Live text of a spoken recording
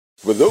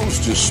For those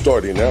just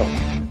starting out,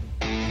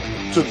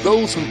 to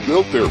those who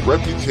built their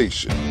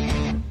reputation.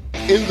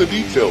 In the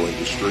detail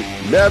industry,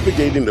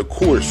 navigating the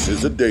course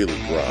is a daily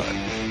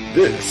grind.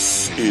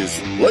 This is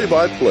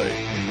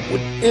Play-by-Play,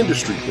 with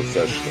industry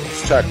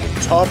professionals tackling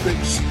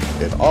topics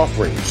and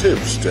offering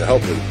tips to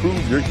help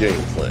improve your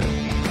game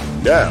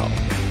plan. Now,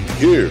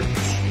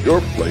 here's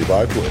your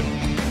Play-by-Play.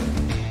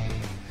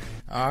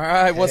 All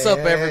right, what's up,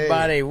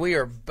 everybody? We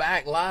are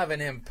back live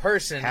and in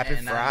person. Happy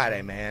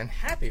Friday, man.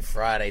 Happy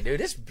Friday,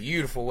 dude. It's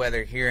beautiful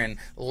weather here in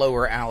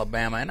lower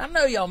Alabama, and I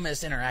know y'all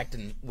missed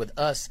interacting with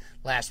us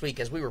last week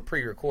as we were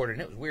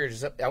pre-recording. It was weird.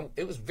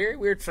 It was very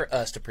weird for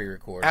us to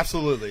pre-record.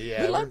 Absolutely,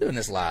 yeah. We love doing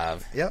this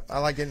live. Yep, I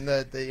like getting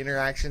the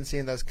interaction,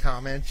 seeing those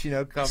comments,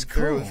 come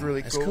through. It's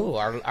really cool. It's cool.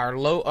 Our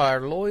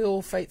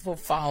loyal, faithful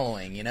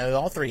following,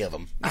 all three of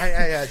them.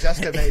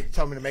 Jessica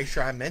told me to make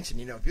sure I mention,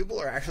 people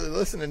are actually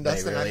listening,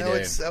 Dustin. Really I know do.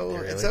 it's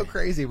so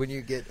crazy when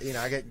you get,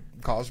 I get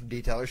calls from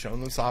detailers showing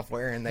them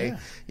software, and they,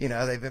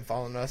 they've been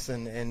following us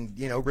and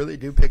really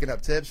do picking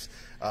up tips.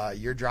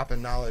 You're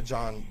dropping knowledge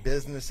on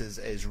business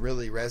is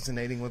really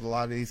resonating with a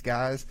lot of these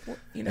guys. Well,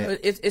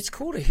 it's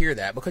cool to hear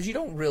that because you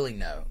don't really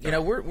know.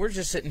 We're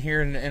just sitting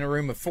here in a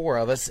room of four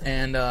of us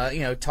and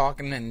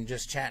talking and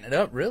just chatting it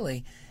up,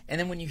 really. And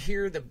then when you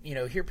hear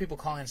hear people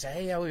calling and say,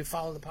 "Hey, we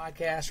follow the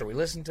podcast or we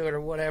listen to it or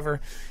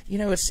whatever,"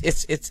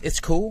 it's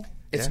cool.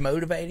 It's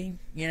motivating,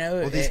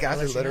 Well, these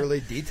guys are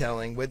literally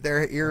detailing with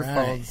their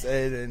earphones,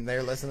 and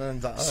they're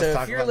listening to us.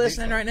 So if you're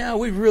listening right now,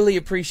 we really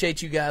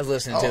appreciate you guys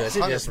listening to us.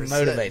 It just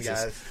motivates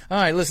us. All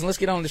right, listen, let's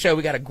get on the show.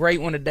 We got a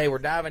great one today. We're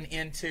diving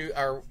into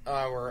our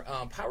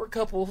Power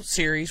Couple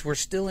series. We're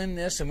still in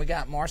this, and we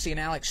got Marcy and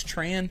Alex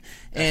Tran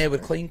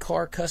with Clean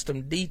Car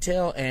Custom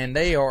Detail, and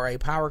they are a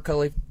power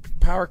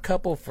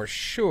couple for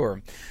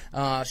sure.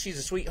 She's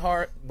a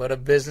sweetheart, but a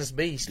business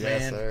beast, man.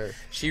 Yes, sir.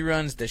 She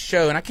runs the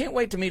show, and I can't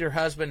wait to meet her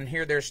husband and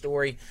hear their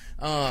story.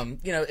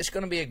 It's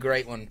going to be a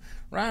great one.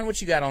 Ryan,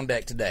 what you got on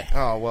deck today?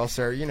 Oh, well,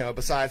 sir,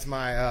 besides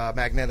my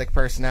magnetic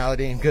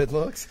personality and good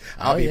looks,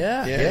 I'll be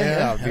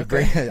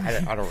bringing.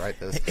 I don't write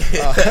this.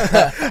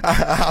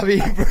 I'll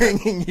be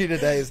bringing you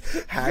today's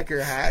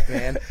hacker hack,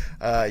 man.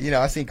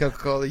 I've seen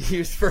Coca-Cola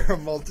used for a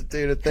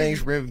multitude of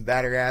things, removing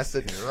battery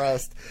acid and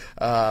rust.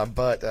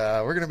 But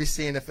we're going to be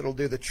seeing if it'll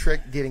do the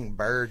trick getting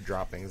bird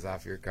droppings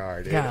off your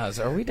car, dude. Guys,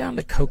 are we down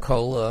to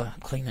Coca-Cola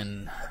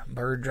cleaning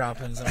bird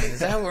droppings? Is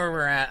that where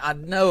we're at? I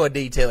know a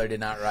detailer did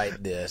not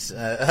write this.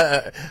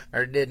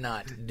 Or did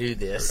not do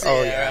this.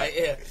 Oh,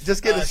 yeah.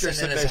 Just give us your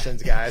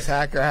submissions, guys.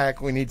 Hacker hack,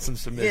 we need some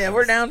submissions. Yeah,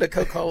 we're down to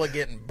Coca-Cola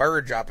getting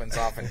bird droppings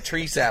off and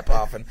tree sap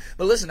off.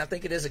 But listen, I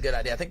think it is a good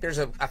idea. I think there's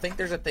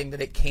a thing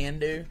that it can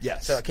do.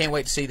 Yes. So I can't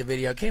wait to see the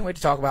video. Can't wait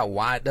to talk about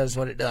why it does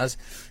what it does,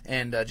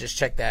 and just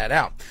check that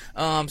out.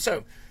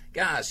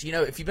 Guys,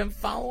 if you've been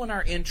following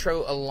our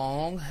intro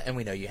along, and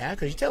we know you have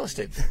because you tell us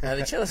to.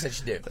 They tell us that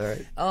you do.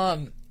 All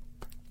right.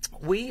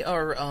 We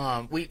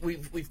are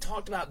we've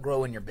talked about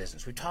growing your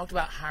business. We've talked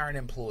about hiring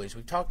employees.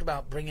 We've talked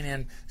about bringing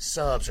in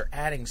subs or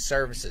adding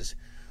services.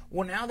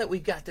 Well, now that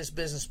we've got this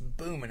business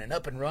booming and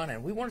up and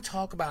running, we want to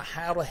talk about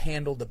how to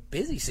handle the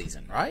busy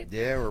season, right?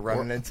 Yeah, we're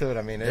running into it.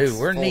 I mean,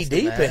 we're knee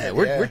deep in it.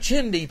 We're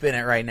chin deep in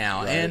it right now,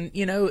 right. And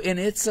and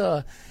it's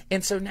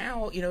and so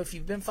now if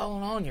you've been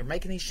following on, you're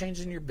making these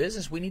changes in your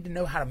business. We need to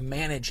know how to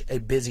manage a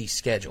busy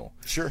schedule.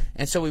 Sure.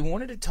 And so we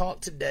wanted to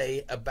talk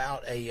today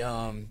about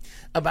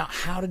about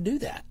how to do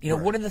that. Right.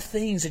 What are the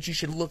things that you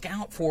should look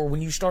out for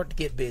when you start to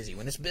get busy,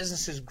 when this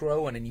business is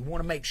growing, and you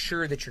want to make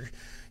sure that you're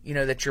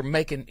that you're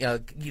making,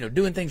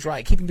 doing things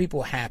right, keeping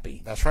people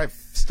happy. That's right.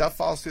 Stuff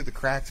falls through the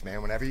cracks,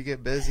 man. Whenever you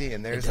get busy,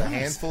 and there's a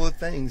handful of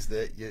things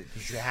that you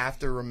have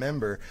to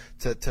remember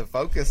to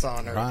focus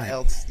on, or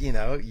else,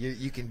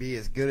 you can be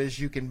as good as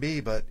you can be,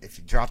 but if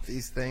you drop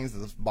these things,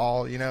 this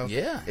ball,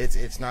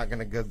 it's not going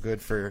to go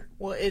good for.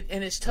 Well,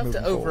 it's tough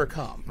to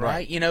overcome,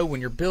 right?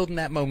 When you're building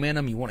that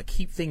momentum, you want to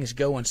keep things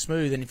going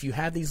smooth, and if you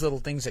have these little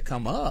things that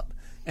come up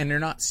and they're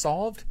not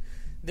solved,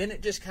 then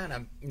it just kind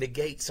of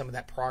negates some of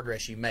that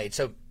progress you made.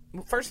 So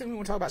first thing we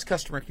want to talk about is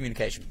customer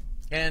communication.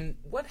 And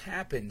what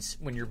happens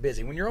when you're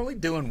busy? When you're only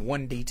doing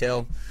one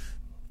detail,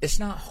 it's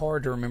not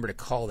hard to remember to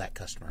call that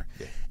customer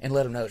and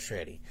let them know it's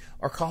ready.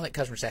 Or call that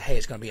customer and say, hey,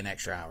 it's going to be an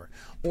extra hour.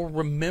 Or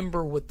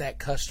remember what that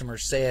customer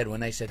said when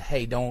they said,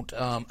 hey, don't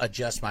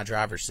adjust my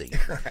driver's seat.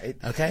 Right.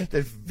 Okay?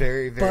 That's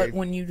very, very... But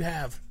when you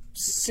have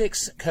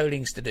 6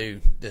 coatings to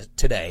do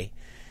today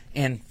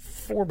and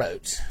 4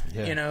 boats,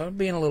 being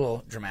a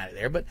little dramatic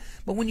there, but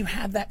when you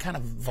have that kind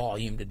of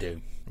volume to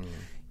do,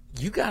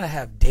 you got to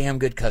have damn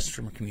good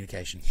customer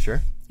communication. Sure.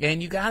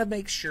 And you got to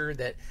make sure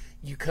that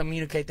you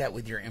communicate that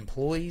with your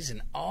employees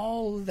and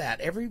all of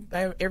that.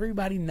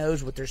 Everybody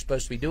knows what they're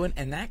supposed to be doing,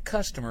 and that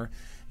customer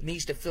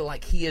needs to feel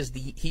like he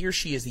or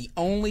she is the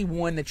only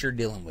one that you're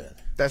dealing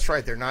with. That's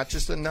right. They're not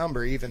just a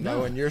number, even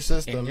though in your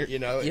system, it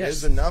yes.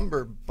 is a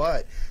number,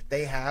 but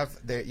they have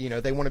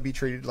they want to be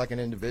treated like an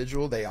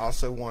individual. They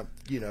also want,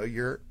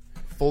 your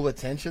full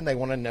attention. They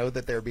want to know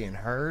that they're being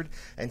heard.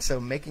 And so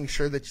making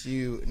sure that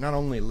you not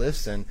only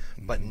listen,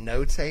 but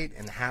notate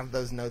and have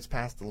those notes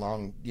passed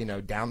along,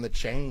 down the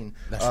chain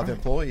of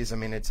employees. I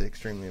mean, it's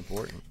extremely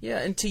important. Yeah,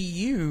 and to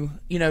you,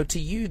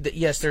 that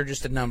yes, they're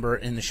just a number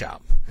in the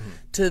shop.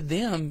 To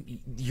them,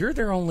 you're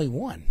their only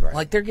one. Right.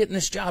 Like, they're getting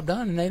this job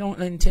done, and they don't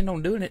intend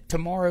on doing it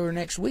tomorrow or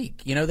next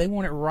week. They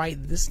want it right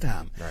this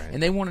time. Right.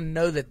 And they want to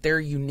know that they're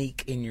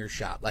unique in your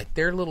shop. Like,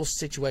 their little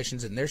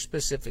situations and their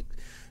specific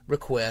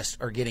requests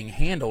are getting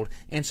handled.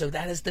 And so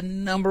that is the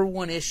number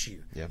one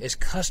issue, is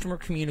customer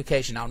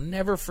communication. I'll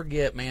never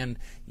forget, man,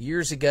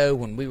 years ago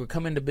when we would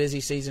come into busy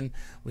season,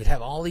 we'd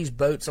have all these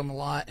boats on the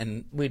lot,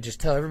 and we'd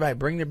just tell everybody,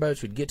 bring their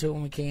boats. We'd get to it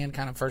when we can,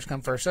 kind of first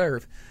come, first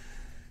serve.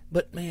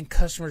 But, man,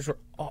 customers were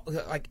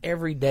like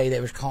every day they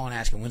was calling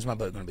asking, when's my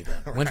boat going to be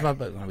done? When's my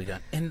boat going to be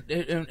done? And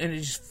it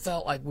just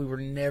felt like we were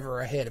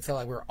never ahead. It felt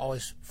like we were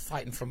always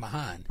fighting from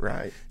behind.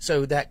 Right.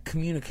 So that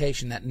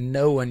communication, that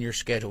knowing your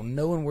schedule,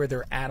 knowing where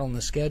they're at on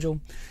the schedule,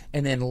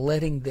 and then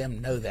letting them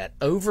know that.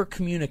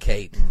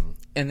 Over-communicate.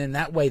 And then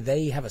that way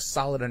they have a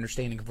solid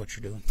understanding of what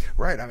you're doing.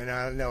 Right. I mean,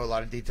 I know a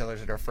lot of detailers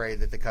that are afraid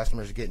that the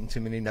customers are getting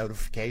too many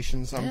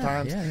notifications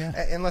sometimes. Yeah.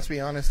 And let's be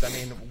honest, I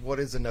mean, what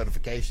is a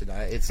notification?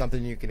 It's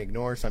something you can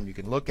ignore, something you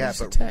can look at.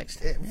 It's a but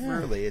text.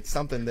 Really, it's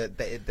something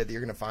that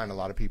you're going to find a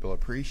lot of people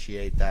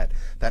appreciate that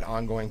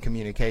ongoing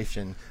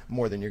communication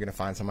more than you're going to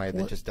find somebody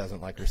that just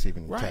doesn't like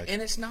receiving the text. Right,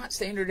 and it's not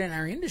standard in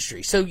our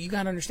industry. So you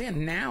got to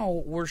understand,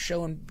 now we're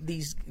showing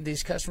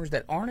these customers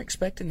that aren't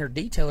expecting their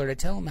detailer to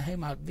tell them, hey,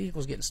 my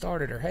vehicle's getting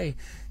started, or hey,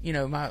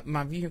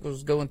 my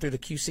vehicle's going through the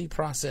QC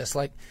process.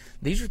 Like,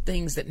 these are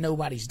things that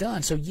nobody's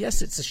done. So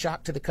yes, it's a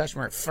shock to the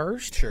customer at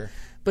first. Sure.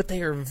 But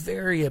they are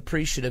very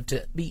appreciative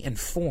to be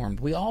informed.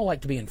 We all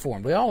like to be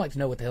informed. We all like to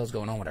know what the hell's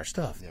going on with our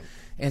stuff. Yep.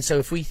 And so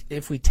if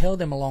we tell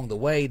them along the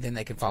way, then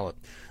they can follow it.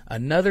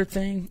 Another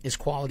thing is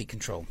quality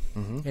control.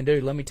 And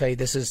dude, let me tell you,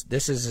 this is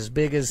as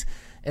big as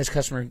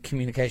customer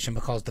communication,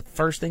 because the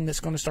first thing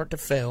that's going to start to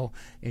fail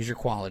is your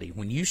quality.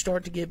 When you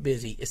start to get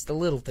busy, it's the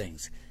little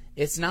things.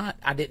 It's not,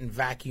 I didn't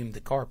vacuum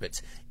the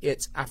carpets.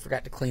 It's, I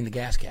forgot to clean the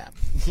gas cap.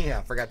 Yeah,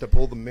 I forgot to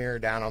pull the mirror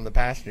down on the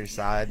passenger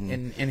side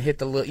and hit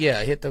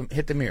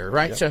the mirror,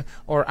 right? Yep. So,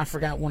 or I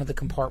forgot one of the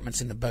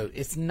compartments in the boat.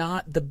 It's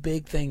not the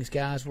big things,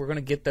 guys. We're going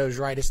to get those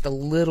right. It's the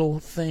little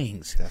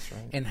things. That's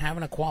right. And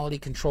having a quality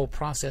control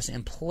process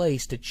in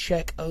place to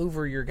check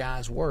over your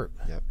guys' work.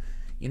 Yep.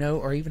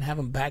 Or even have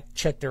them back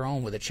check their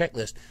own with a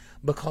checklist.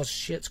 Because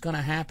shit's going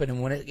to happen,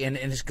 and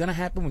it's going to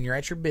happen when you're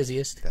at your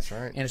busiest. That's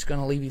right. And it's going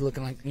to leave you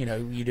looking like,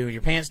 you do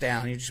your pants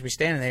down. You just be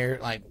standing there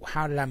like,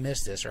 how did I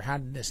miss this, or how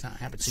did this not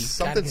happen? So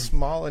something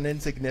small and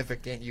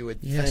insignificant, you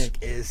would think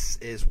is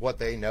what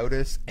they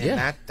notice,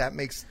 and that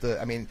makes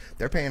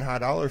they're paying high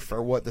dollars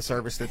for what the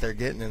service that they're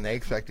getting, and they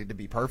expect it to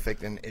be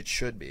perfect, and it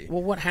should be.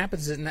 Well, what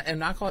happens is,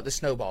 and I call it the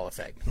snowball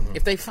effect.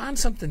 If they find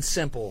something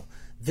simple,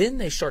 then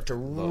they start to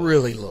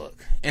really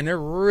look, and they're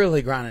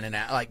really grinding it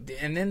out.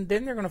 And then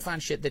they're going to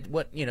find shit that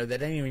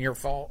that ain't even your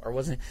fault or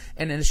wasn't,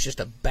 and then it's just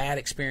a bad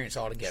experience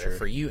altogether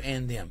for you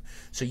and them.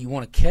 So you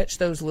want to catch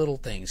those little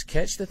things,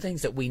 catch the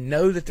things that we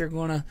know that they're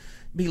going to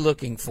be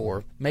looking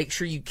for. Make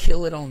sure you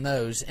kill it on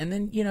those, and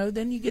then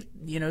then you get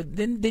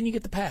then you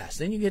get the pass,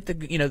 then you get the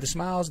the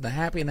smiles, the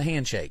happy, and the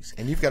handshakes.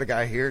 And you've got a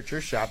guy here at your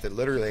shop that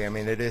literally,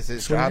 it is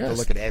his job to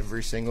look at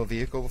every single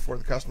vehicle before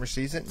the customer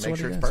sees it and make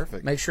sure it's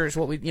perfect. Make sure it's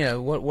what we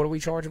what are we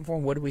charging for,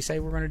 and what did we say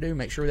we're going to do?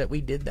 Make sure that we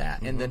did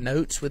that, and the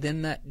notes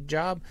within that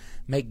job,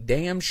 make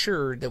damn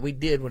sure that we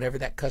did whatever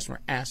that customer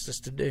asked us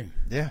to do.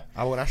 Yeah,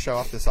 when I show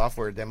off the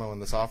software demo and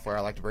the software,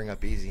 I like to bring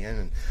up Easy In,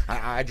 and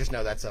I just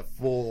know that's a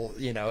full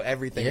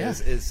everything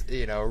is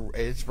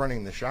it's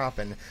running the shop,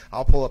 and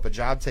I'll pull up a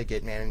job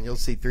ticket, man, and you'll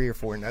see 3 or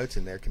 4 notes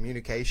in there.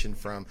 Communication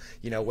from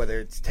whether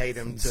it's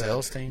Tatum to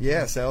sales team,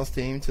 sales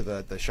team to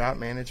the shop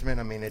management.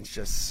 It's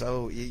just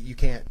so you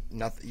can't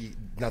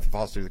nothing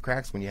falls through the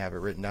cracks when you have it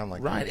written down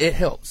like that. Right, it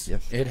helps.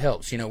 Yes. It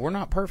helps. We're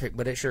not perfect,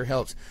 but it sure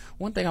helps.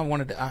 One thing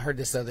I heard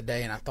this the other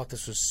day, and I thought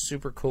this was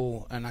super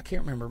cool, and I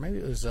can't remember, maybe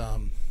it was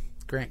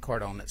Grant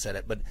Cardone that said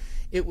it, but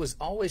it was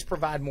always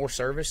provide more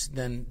service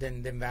than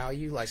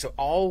value. So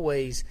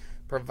always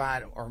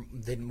provide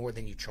more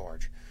than you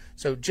charge.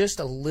 So just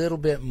a little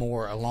bit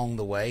more along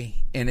the way,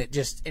 and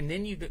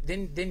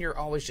then you're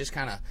always just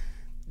kind of,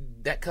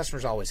 that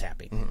customer's always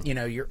happy.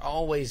 You're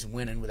always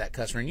winning with that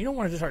customer, and you don't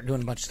want to just start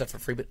doing a bunch of stuff for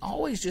free, but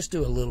always just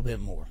do a little bit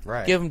more.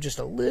 Right. Give them just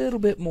a little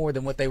bit more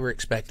than what they were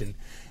expecting,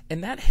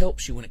 and that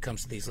helps you when it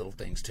comes to these little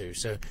things too.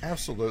 So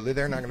absolutely,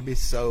 they're not going to be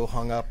so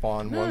hung up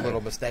on one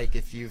little mistake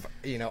if you've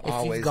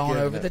always gone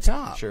over the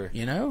top. Sure.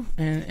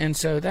 And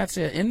so that's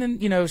it. And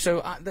then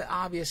so the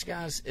obvious,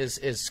 guys, is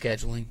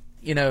scheduling.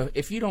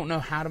 If you don't know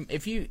how to,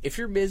 if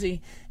you're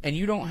busy and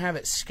you don't have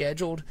it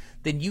scheduled,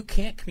 then you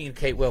can't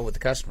communicate well with the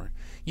customer.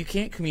 You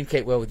can't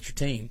communicate well with your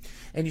team,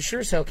 and you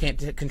sure as hell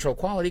can't control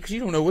quality because you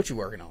don't know what you're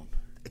working on.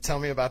 Tell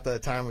me about the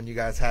time when you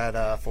guys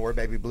had 4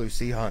 baby blue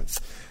sea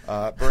hunts,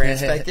 brand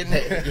spanking.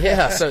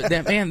 Yeah. So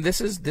man, this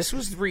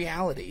was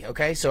reality.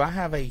 Okay. So I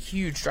have a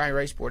huge dry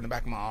erase board in the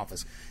back of my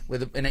office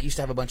and it used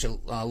to have a bunch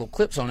of little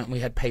clips on it, and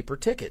we had paper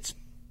tickets.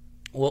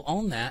 Well,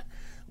 on that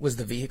was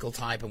the vehicle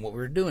type and what we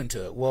were doing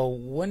to it. Well,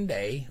 one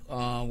day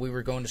we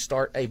were going to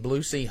start a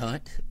Blue Sea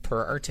hunt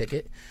per our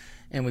ticket,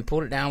 and we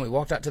pulled it down. We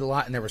walked out to the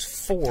lot, and there was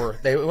 4.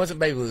 It wasn't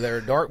baby blue; they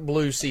were dark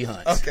blue sea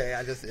hunts. Okay,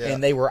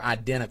 and they were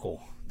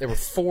identical. There were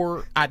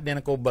 4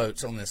 identical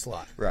boats on this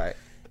lot. Right.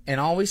 And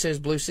always says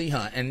Blue Sea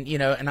Hunt, and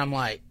and I'm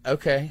like,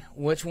 okay,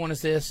 which one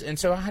is this? And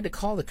so I had to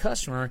call the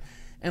customer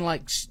and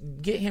like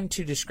get him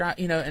to describe,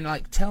 and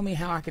like tell me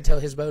how I could tell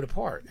his boat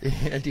apart.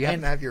 Do you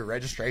happen to have your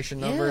registration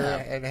number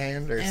at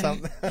hand or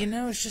something?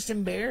 It's just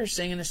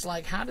embarrassing, and it's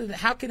like,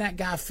 how can that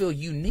guy feel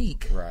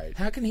unique? Right.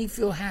 How can he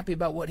feel happy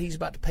about what he's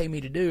about to pay me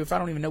to do if I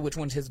don't even know which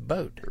one's his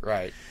boat?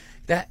 Right.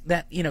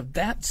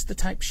 That's the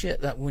type of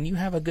shit that when you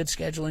have a good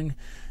scheduling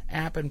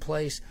app in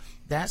place,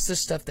 that's the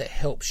stuff that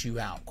helps you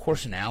out. Of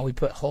course, now we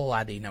put whole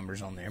ID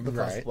numbers on there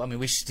because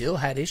we still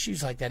had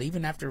issues like that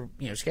even after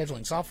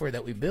scheduling software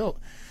that we built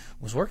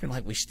was working.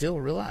 Like, we still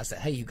realized that,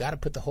 hey, you got to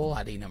put the whole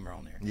ID number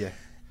on there. Yeah.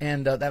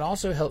 And that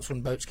also helps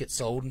when boats get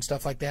sold and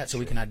stuff like that, so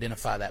we can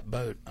identify that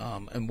boat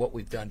and what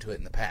we've done to it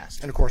in the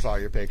past. And, of course, all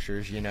your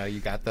pictures, you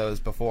got those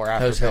before,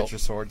 after picture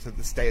sorts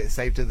to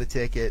saved to the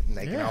ticket, and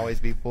they can always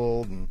be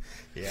pulled. And,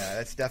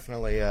 that's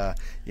definitely,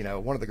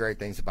 one of the great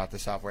things about the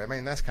software. I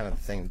mean, that's kind of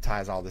the thing that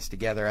ties all this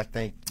together. I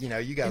think,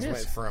 you guys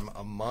went from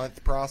a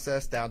month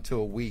process down to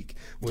a week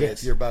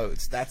with your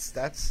boats.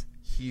 That's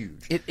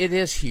huge. It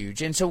is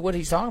huge. And so what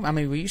he's talking about,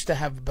 we used to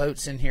have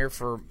boats in here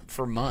for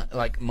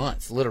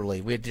months,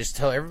 literally. We'd just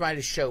tell everybody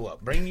to show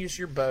up, bring us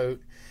your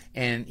boat,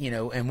 and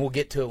and we'll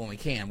get to it when we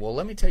can. Well,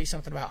 let me tell you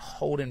something about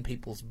holding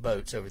people's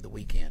boats over the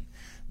weekend.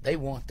 They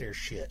want their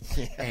shit.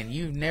 Yeah. And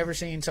you've never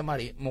seen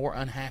somebody more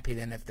unhappy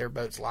than if their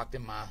boat's locked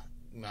in my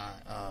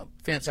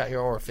fence out here,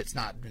 or if it's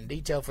not been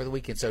detailed for the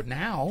weekend. So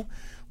now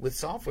with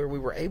software, we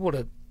were able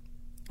to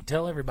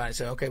tell everybody,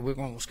 say, okay, we're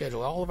going to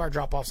schedule all of our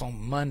drop-offs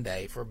on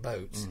Monday for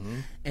boats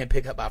and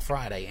pick up by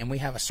Friday. And we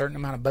have a certain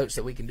amount of boats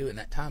that we can do in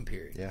that time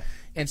period. Yeah.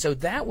 And so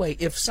that way,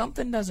 if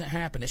something doesn't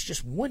happen, it's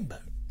just one boat.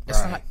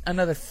 It's not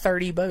another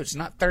 30 boats,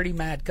 not 30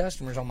 mad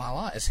customers on my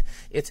lot.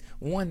 It's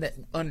one that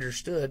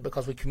understood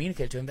because we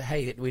communicated to them that,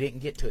 hey, we didn't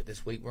get to it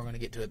this week. We're going to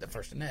get to it the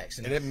first and next.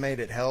 And it made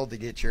it hell to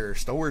get your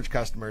storage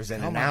customers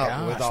in and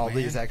out with all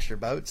these extra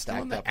boats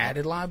stacked up.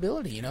 Added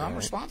liability. I'm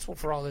responsible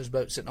for all those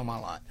boats sitting on my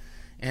lot.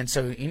 And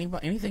so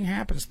anything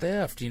happens,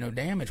 theft,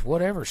 damage,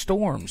 whatever,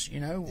 storms,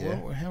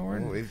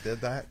 we've did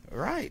that.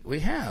 Right,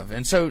 we have.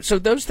 And so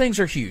those things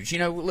are huge.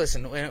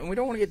 Listen, we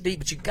don't want to get deep,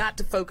 but you got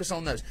to focus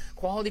on those.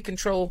 Quality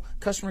control,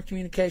 customer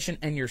communication,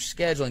 and your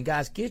scheduling.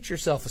 Guys, get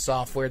yourself a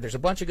software. There's a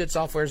bunch of good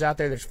softwares out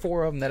there. There's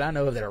 4 of them that I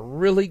know of that are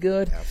really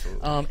good.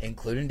 Absolutely.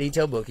 Including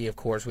Detail Bookie, of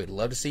course. We'd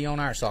love to see you on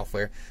our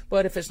software.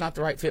 But if it's not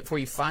the right fit for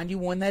you, find you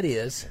one that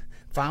is.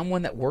 Find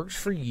one that works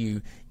for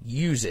you.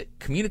 Use it.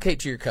 Communicate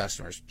to your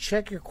customers.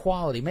 Check your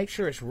quality. Make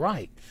sure it's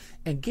right.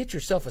 And get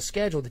yourself a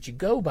schedule that you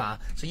go by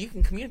so you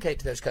can communicate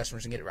to those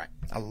customers and get it right.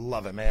 I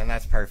love it, man.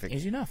 That's perfect.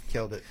 Easy enough.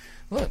 Killed it.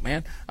 Look,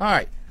 man. All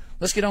right.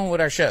 Let's get on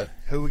with our show.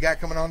 Who we got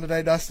coming on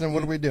today, Dustin?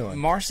 What are we doing?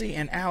 Marcy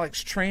and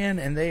Alex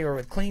Tran, and they are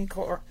with Clean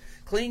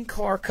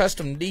Car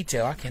Custom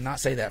Detail. I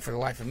cannot say that for the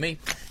life of me.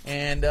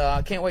 And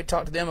I can't wait to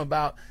talk to them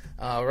about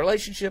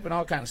relationship and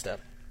all kind of stuff.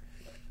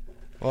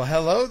 Well,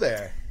 hello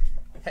there.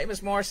 Hey,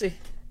 Miss Marcy.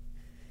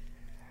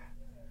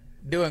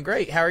 Doing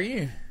great. How are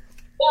you?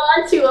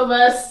 There are 2 of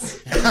us.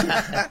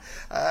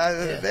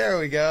 There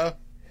we go.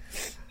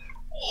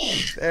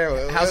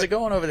 How's it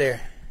going over there?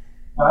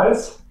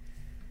 Guys?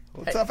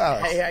 What's up,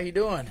 Alex? Hey, how you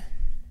doing?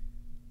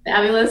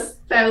 Fabulous.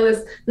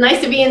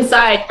 Nice to be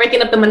inside,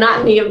 breaking up the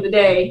monotony of the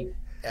day.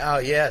 Oh,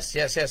 yes.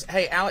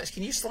 Hey, Alex,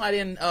 can you slide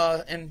in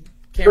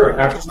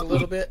camera just a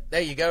little bit?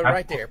 There you go,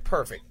 right there.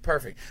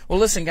 Perfect. Well,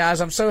 listen,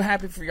 guys, I'm so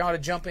happy for y'all to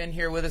jump in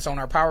here with us on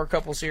our Power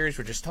Couple series.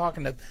 We're just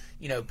talking to,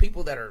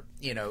 people that are,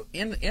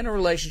 in a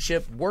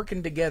relationship,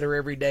 working together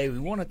every day. We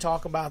want to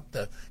talk about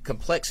the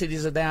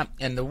complexities of that.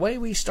 And the way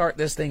we start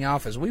this thing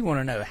off is we want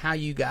to know how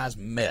you guys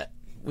met.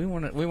 We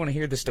want to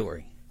hear the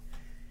story.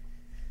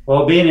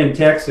 Well, being in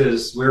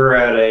Texas, we were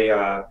at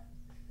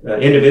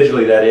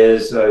individually, that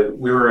is,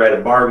 we were at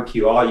a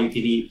barbecue,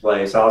 all-you-can-eat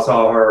place. I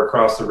saw her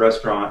across the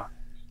restaurant,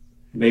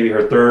 maybe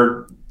her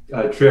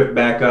 3rd trip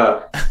back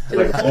up.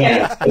 Like,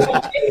 man,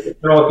 this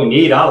girl can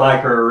eat. I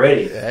like her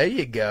already. There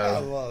you go. I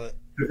love it.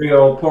 A big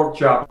old pork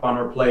chop on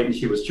her plate, and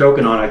she was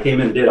choking on it. I came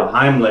in and did a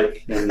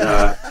Heimlich and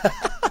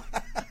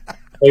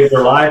saved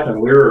her life,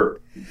 and we were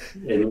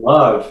in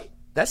love.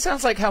 That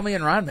sounds like how me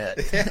and Ron met.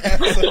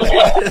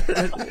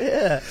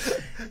 Yeah.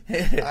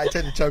 I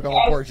tend to choke on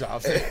my pork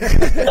chops.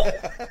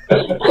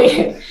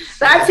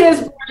 That's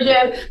his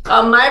version.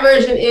 My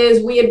version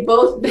is we had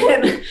both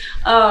been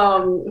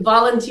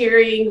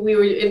volunteering. We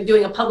were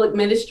doing a public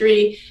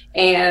ministry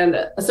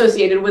and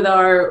associated with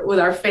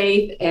our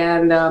faith.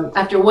 And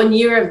after 1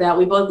 year of that,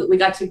 we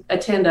got to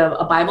attend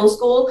a Bible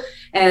school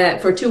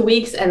and for 2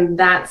 weeks, and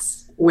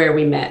that's where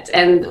we met.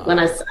 And when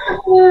I saw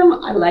him,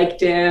 I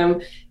liked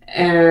him.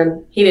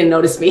 And he didn't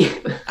notice me.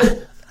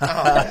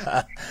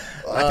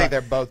 I think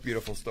they're both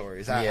beautiful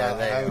stories.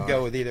 I would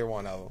go with either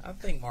one of them. I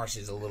think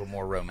Marcy's a little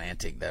more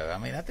romantic, though. I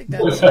mean, I think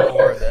that's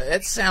more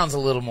it sounds a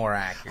little more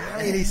accurate.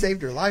 I mean, he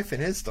saved her life in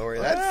his story.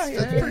 That's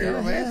pretty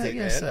romantic,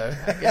 man.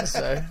 I guess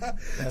so.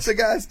 So,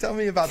 guys, tell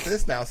me about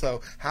this now.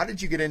 So, how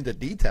did you get into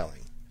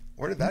detailing?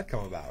 Where did that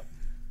come about?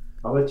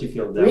 I'll let you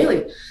feel that.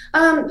 Really?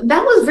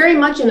 That was very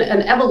much an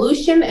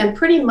evolution and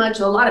pretty much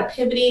a lot of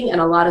pivoting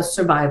and a lot of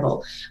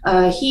survival.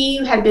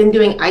 He had been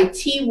doing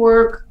IT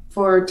work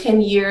for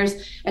 10 years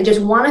and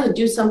just wanted to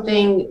do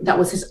something that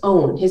was his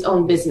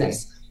own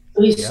business.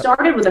 So he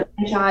started with a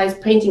franchise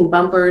painting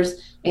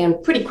bumpers,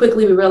 and pretty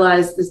quickly we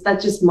realized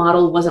that just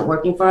model wasn't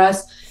working for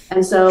us.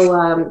 And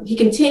so he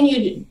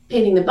continued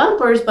painting the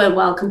bumpers, but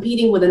while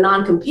competing with a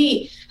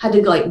non-compete, had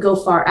to go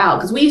far out,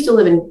 because we used to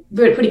live in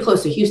pretty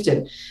close to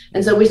Houston.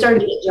 And so we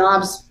started to get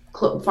jobs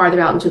farther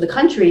out into the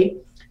country.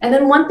 And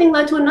then one thing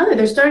led to another.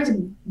 There started to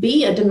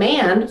be a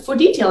demand for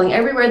detailing.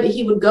 Everywhere that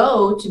he would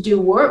go to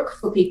do work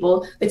for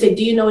people, they'd say,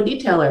 "Do you know a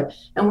detailer?"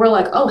 And we're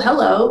like, "Oh,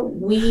 hello.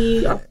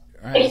 We're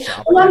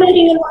not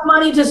making enough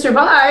money to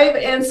survive,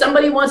 and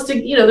somebody wants to,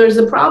 there's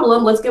a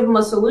problem. Let's give them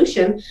a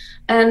solution."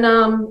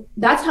 And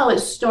that's how it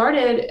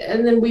started.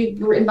 And then we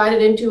were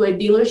invited into a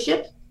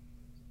dealership,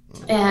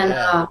 and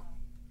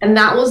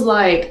that was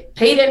like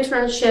paid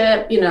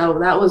internship.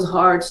 That was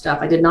hard stuff.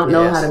 I did not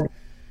know how to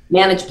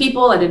manage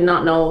people. I did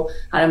not know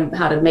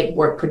how to make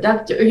work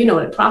productive,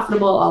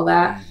 profitable, all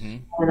that.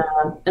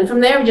 And from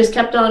there, we just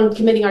kept on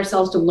committing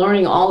ourselves to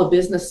learning all the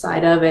business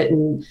side of it,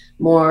 and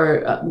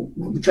more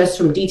just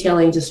from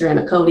detailing to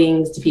ceramic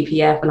coatings to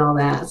PPF and all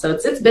that. So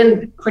it's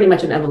been pretty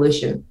much an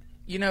evolution.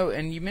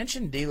 And you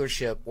mentioned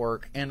dealership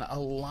work, and a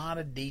lot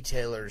of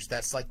detailers,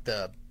 that's like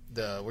the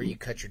where you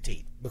cut your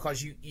teeth,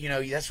 because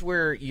that's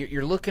where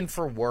you're looking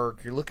for work,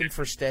 you're looking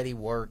for steady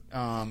work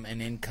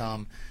and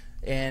income.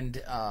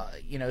 And,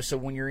 so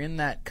when you're in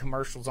that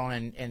commercial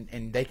zone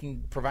and they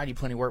can provide you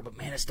plenty of work, but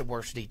man, it's the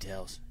worst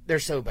details. They're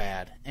so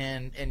bad.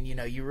 And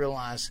you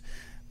realize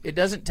it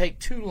doesn't take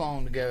too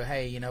long to go,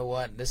 hey, you know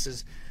what, this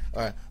is,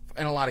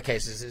 in a lot of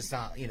cases, it's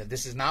not,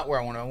 this is not where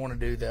I want to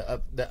do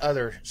the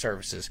other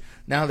services.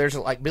 Now there's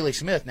like Billy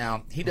Smith.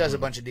 Now he does a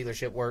bunch of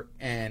dealership work,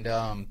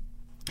 and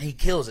he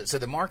kills it. So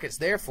the market's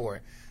there for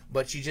it.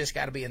 But you just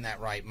got to be in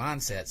that right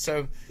mindset.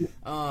 So,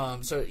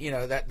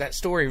 that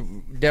story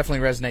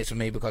definitely resonates with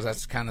me, because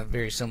that's kind of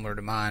very similar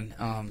to mine.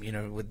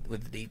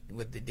 With the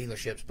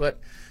dealerships. But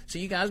so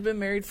you guys been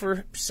married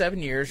for 7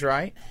 years,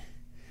 right?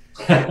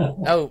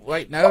 Oh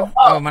wait, no.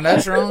 Oh, my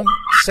notes are wrong.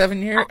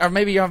 7 years, or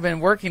maybe y'all been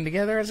working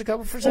together as a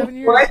couple for 7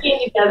 years. Working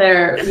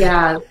together,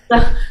 yeah.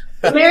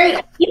 Married,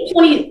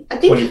 I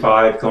think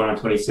 25, going on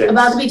 26.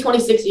 About to be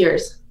 26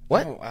 years.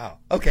 What? Oh, wow.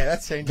 Okay,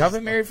 that's changed. Y'all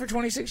been married for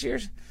 26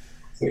 years?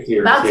 6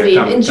 years. About to be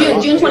in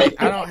June 20.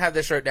 I don't have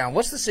this wrote down.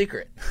 What's the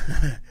secret?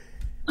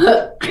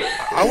 I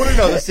want to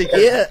know the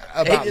secret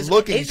about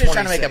looking. He's just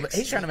trying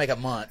to make a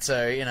month. So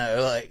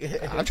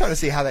I'm trying to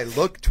see how they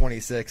look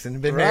 26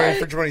 and been married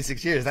for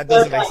 26 years. That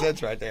doesn't make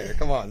sense right there.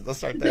 Come on, let's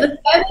start there. The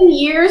 7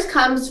 years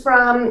comes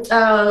from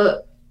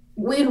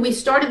when we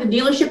started the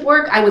dealership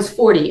work. I was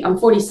 40. I'm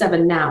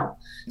 47 now.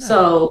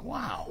 So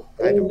wow.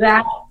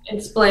 That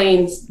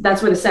explains,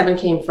 that's where the 7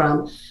 came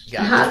from.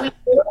 Gotcha. How do we do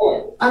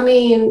it? I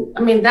mean,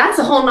 that's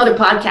a whole nother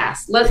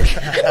podcast. Let's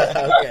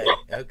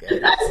okay.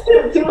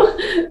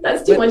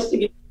 That's too much to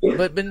get to.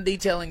 But been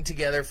detailing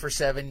together for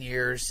 7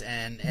 years,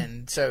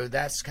 and so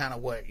that's kind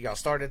of what y'all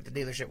started the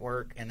dealership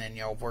work, and then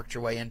y'all worked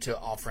your way into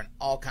offering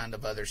all kind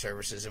of other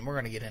services, and we're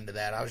going to get into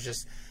that. I was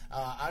just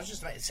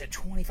it said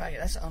 25.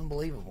 That's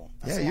unbelievable.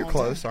 That's you're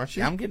close, aren't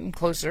you? I'm getting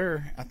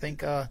closer. I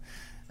think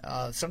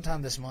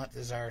sometime this month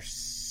is our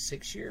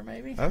 6th year,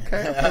 maybe.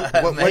 Okay.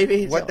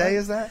 Maybe. What day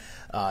is that?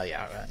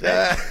 Yeah.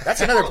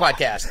 That's another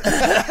podcast.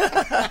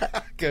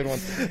 Good one.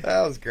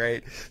 That was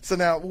great. So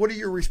now, what are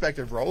your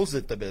respective roles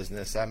at the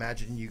business? I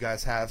imagine you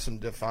guys have some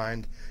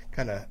defined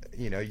kind of,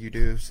 you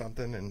do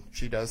something and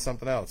she does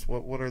something else.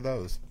 What are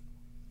those?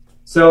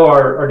 So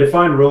our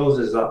defined roles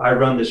is I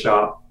run the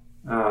shop.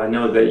 I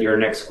know that your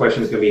next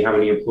question is going to be how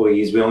many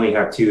employees. We only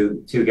have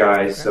two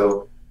guys, okay.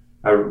 So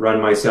I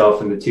run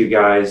myself and the 2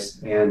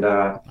 guys, and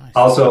nice.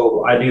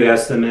 Also I do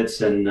estimates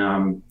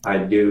and I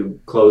do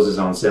closes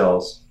on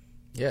sales.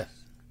 Yes.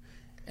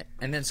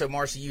 And then so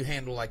Marcy, you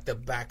handle like the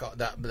back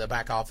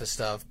office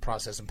stuff,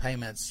 processing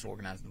payments,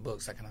 organizing the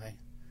books, that kind of thing.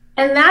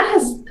 And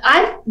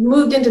I've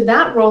moved into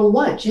that role,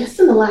 just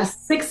in the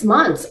last 6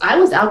 months. I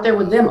was out there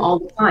with them all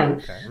the time.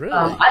 Okay. Really?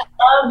 I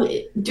love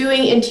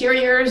doing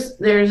interiors.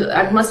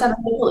 I must have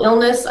a mental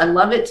illness. I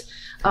love it.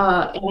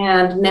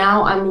 And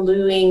now I'm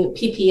doing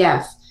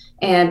PPF.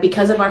 And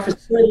because of our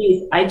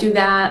facilities, I do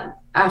that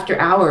after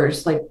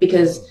hours,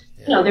 because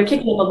they're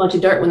kicking up a bunch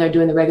of dirt when they're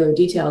doing the regular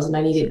details, and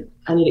I need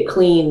it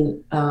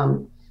clean.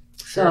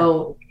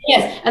 So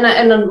yes, and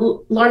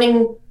I'm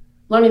learning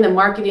the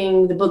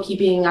marketing, the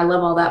bookkeeping. I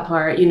love all that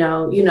part.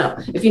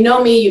 If you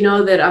know me, you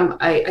know that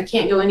I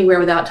can't go anywhere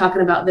without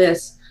talking about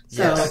this.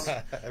 So,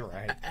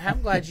 Right.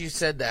 I'm glad you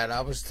said that.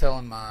 I was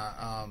telling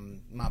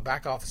my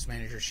back office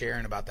manager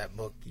Sharon about that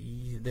book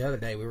the other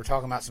day. We were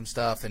talking about some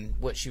stuff and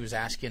what she was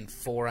asking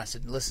for. I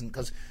said, listen,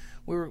 because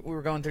we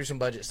were going through some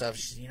budget stuff.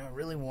 She said, I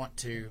really want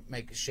to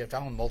make a shift.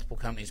 I own multiple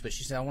companies, but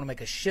she said, I want to make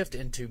a shift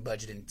into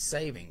budgeting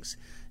savings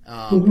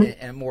and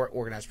a more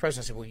organized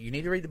process. I said, well, you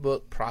need to read the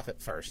book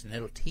Profit First, and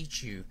it'll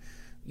teach you,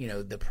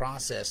 the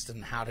process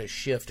and how to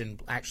shift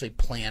and actually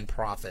plan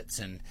profits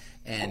and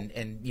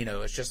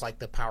it's just like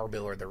the power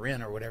bill or the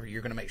rent or whatever.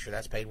 You're going to make sure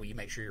that's paid. Well, you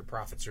make sure your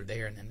profits are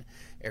there, and then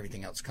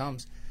everything else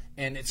comes.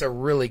 And it's a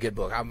really good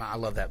book. I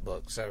love that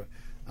book. So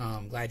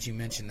glad you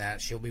mentioned that.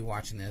 She'll be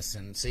watching this.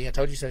 And see, I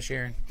told you so,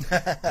 Sharon.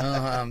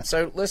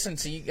 So listen,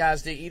 so you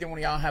guys, do either one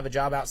of y'all have a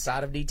job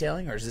outside of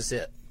detailing, or is this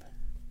it?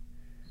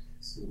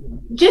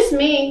 just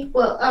me.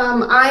 Well,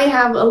 I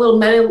have a little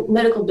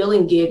medical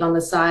billing gig on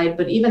the side,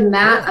 but even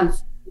that,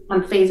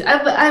 I'm phased.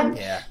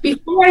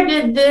 Before I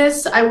did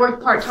this, I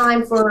worked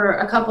part-time for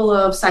a couple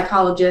of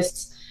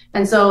psychologists.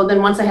 And so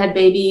then once I had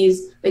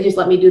babies, they just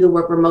let me do the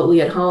work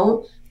remotely at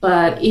home.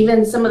 But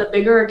even some of the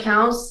bigger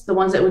accounts, the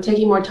ones that were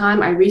taking more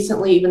time, I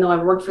recently, even though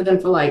I've worked for them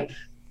for like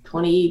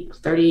 20,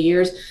 30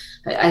 years,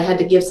 I had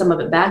to give some of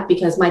it back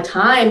because my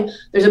time,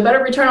 there's a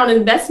better return on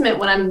investment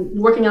when I'm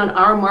working on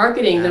our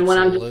marketing than when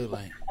I'm just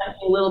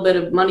a little bit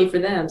of money for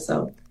them.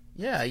 So.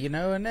 Yeah,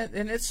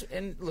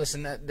 and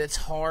listen, that's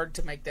hard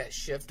to make that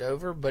shift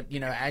over, but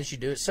as you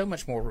do, it's so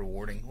much more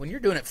rewarding. When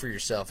you're doing it for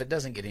yourself, it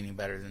doesn't get any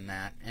better than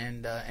that.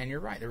 And you're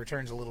right, the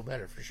return's a little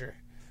better for sure.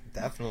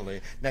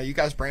 Definitely. Now, you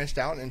guys branched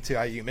out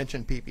into, you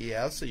mentioned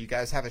PPF, so you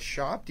guys have a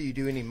shop. Do you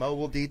do any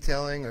mobile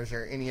detailing, or is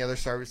there any other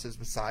services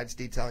besides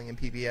detailing and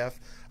PPF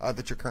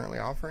that you're currently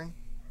offering?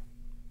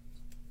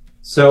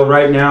 So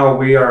right now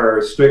we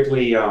are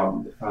strictly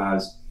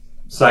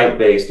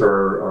site-based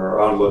or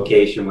on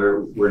location.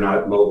 We're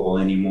not mobile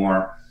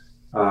anymore.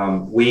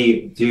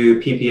 We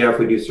do PPF,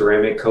 we do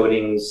ceramic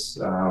coatings.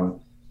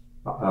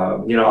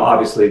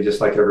 Obviously,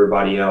 just like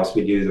everybody else,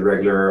 we do the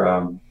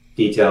regular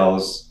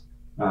details.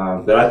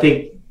 But I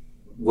think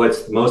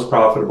what's most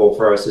profitable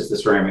for us is the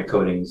ceramic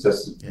coatings.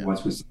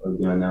 Once we start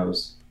doing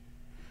those.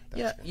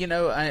 Yeah,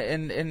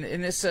 and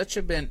it's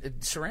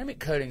ceramic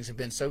coatings have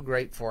been so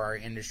great for our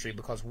industry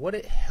because what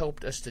it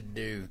helped us to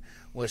do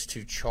was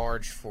to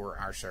charge for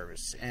our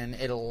service, and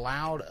it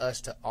allowed us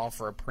to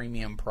offer a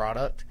premium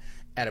product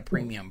at a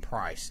premium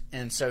price.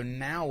 And so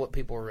now what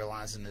people are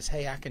realizing is,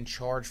 hey, I can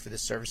charge for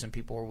this service, and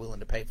people are willing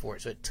to pay for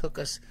it. So it took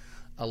us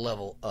a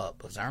level up,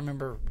 because I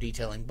remember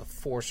detailing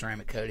before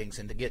ceramic coatings,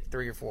 and to get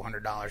 $300 or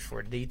 $400 for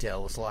a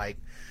detail was like,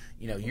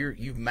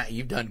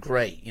 you've done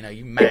great, you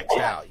maxed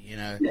out,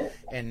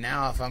 and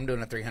now if I'm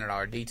doing a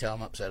 $300 detail,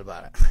 I'm upset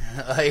about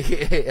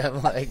it.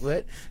 I'm like,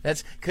 what?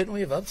 Couldn't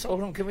we have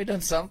upsold them? Couldn't we have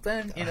done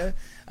something?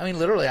 I mean,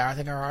 literally, I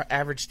think our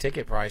average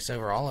ticket price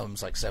over all of them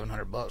is like $700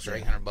 or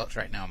 $800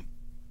 right now.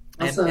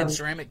 And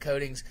ceramic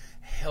coatings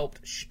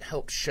helped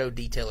show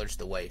detailers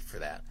the way for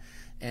that.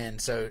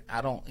 And so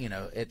I don't,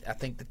 I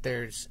think that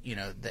there's,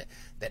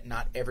 that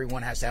not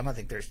everyone has to have them. I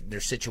think they're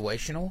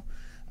situational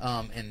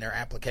in their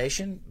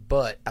application,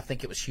 but I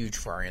think it was huge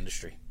for our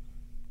industry.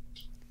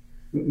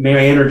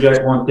 May I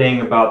interject one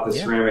thing about the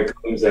ceramic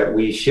coatings that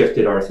we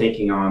shifted our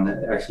thinking on?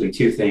 Actually,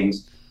 two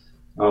things.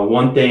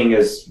 One thing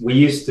is, we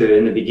used to,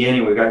 in the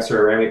beginning, we got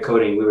ceramic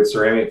coating, we would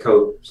ceramic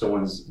coat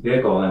someone's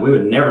vehicle and we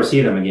would never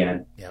see them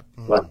again. Yep.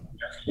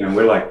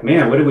 We're like,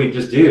 man, what did we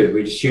just do? Did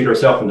we just shoot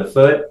ourselves in the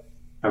foot?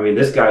 I mean,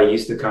 this guy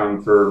used to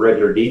come for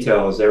regular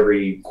details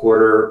every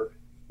quarter,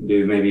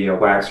 do maybe a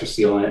wax or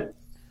sealant.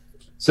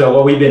 So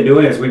what we've been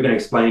doing is we've been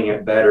explaining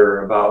it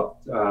better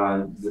about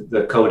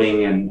the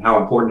coating and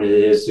how important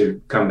it is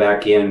to come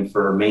back in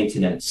for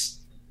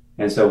maintenance.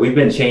 And so we've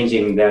been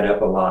changing that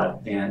up a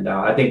lot. And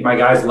I think my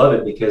guys love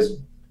it because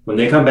when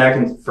they come back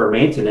in for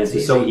maintenance,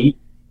 it's so easy.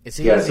 It's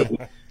easy.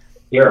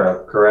 Yeah,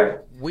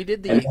 correct. We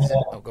did the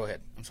go ahead.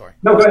 I'm sorry.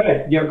 No, go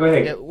ahead. Yeah, go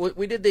ahead. Yeah,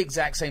 we did the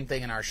exact same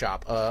thing in our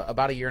shop.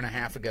 About a year and a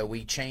half ago,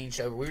 we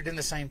changed over. We were doing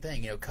the same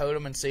thing. Coat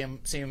them and see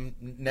them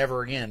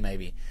never again,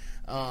 maybe.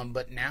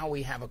 But now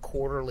we have a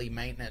quarterly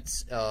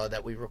maintenance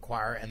that we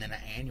require, and then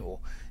an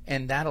annual,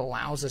 and that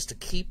allows us to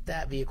keep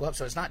that vehicle up.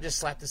 So it's not just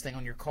slap this thing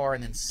on your car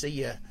and then see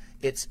you.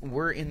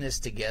 We're in this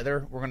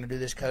together. We're going to do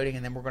this coating,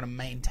 and then we're going to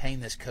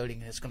maintain this coating,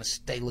 and it's going to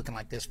stay looking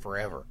like this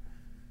forever.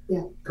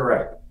 Yeah.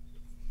 Correct.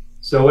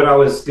 So what I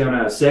was going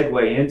to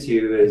segue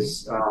into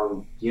is,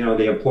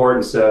 the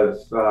importance of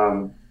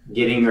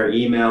getting their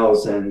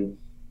emails and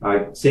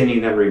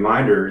sending them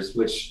reminders,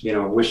 which,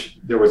 wish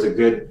there was a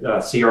good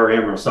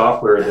CRM or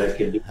software that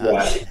could do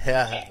that.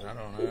 Yeah, I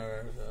don't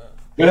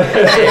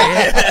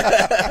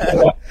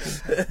know.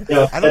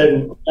 I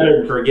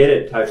didn't forget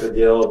it type of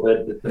deal.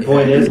 But the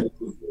point is,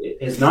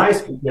 it's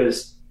nice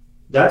because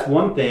that's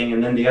one thing.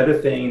 And then the other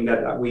thing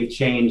that we've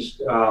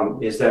changed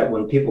is that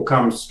when people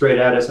come straight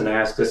at us and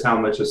ask us how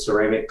much a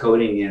ceramic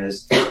coating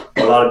is,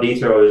 a lot of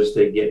detailers,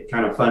 they get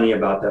kind of funny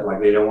about that. Like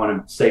they don't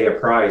want to say a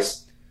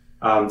price.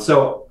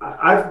 So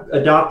I've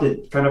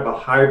adopted kind of a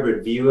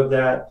hybrid view of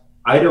that.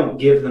 I don't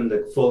give them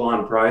the full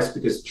on price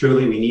because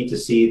truly we need to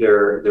see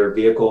their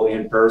vehicle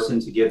in person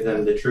to give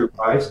them the true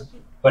price.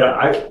 But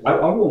I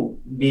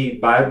won't be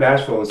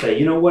bashful and say,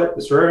 you know what,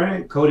 the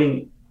ceramic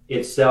coating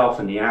itself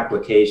and the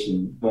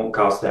application won't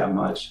cost that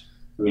much.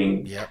 I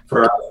mean,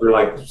 for us, we're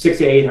like $600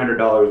 to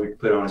 $800 we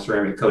put on a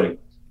ceramic coating.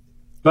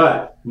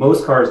 But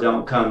most cars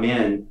don't come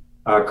in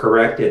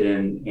corrected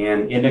and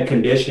in a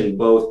condition,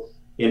 both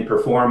in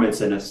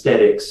performance and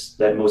aesthetics,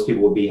 that most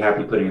people would be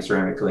happy putting a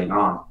ceramic coating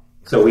on.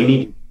 So we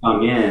need to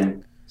come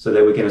in so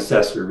that we can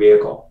assess your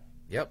vehicle.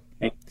 Yep.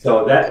 And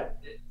so that,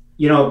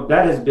 you know,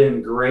 that has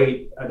been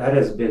great. That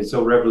has been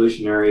so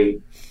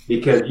revolutionary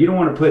because you don't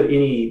want to put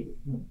any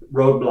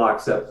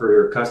roadblocks up for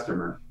your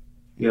customer.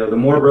 You know, the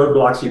more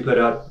roadblocks you put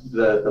up,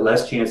 the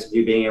less chance of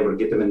you being able to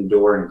get them in the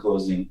door and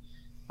closing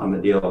on the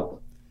deal.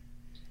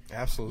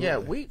 Absolutely.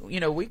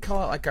 Yeah, we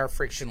call it like our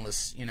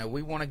frictionless. You know,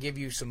 we want to give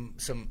you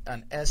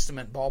an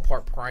estimate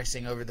ballpark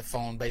pricing over the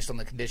phone based on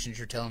the conditions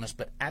you're telling us.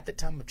 But at the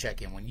time of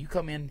check-in, when you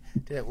come in,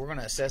 we're going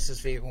to assess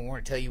this vehicle. And we're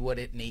going to tell you what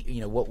it need,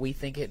 you know, what we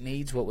think it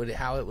needs,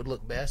 how it would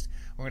look best.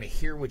 We're going to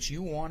hear what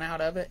you want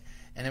out of it,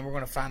 and then we're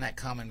going to find that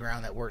common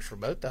ground that works for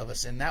both of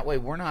us. And that way,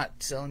 we're not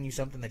selling you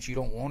something that you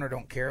don't want or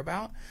don't care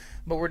about,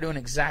 but we're doing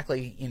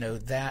exactly, you know,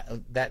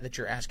 that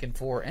you're asking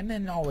for, and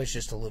then always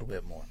just a little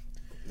bit more.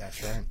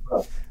 That's right.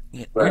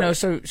 You know,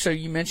 so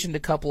you mentioned a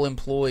couple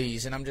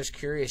employees, and I'm just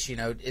curious, you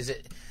know,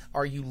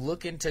 are you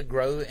looking to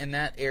grow in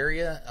that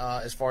area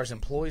as far as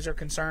employees are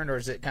concerned, or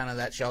is it kind of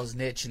that y'all's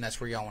niche and that's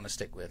where y'all want to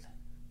stick with?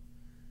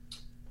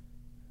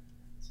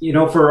 You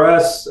know, for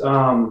us,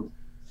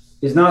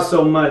 it's not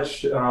so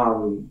much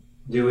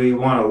do we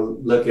want to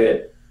look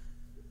at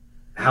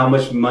how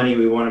much money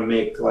we want to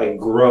make, like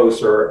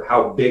gross, or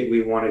how big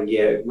we want to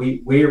get.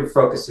 We are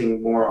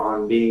focusing more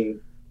on being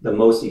the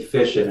most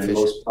efficient and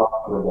most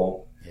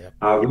profitable.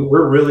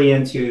 We're really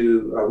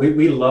into,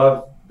 we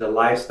love the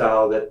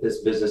lifestyle that this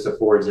business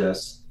affords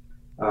us.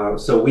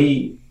 So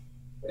we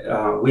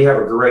have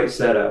a great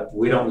setup.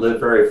 We don't live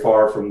very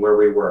far from where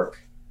we work.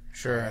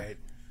 Sure. Right.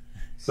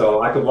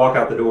 So I could walk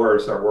out the door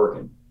and start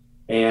working.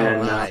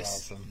 And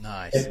nice.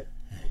 Nice.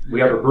 We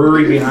have a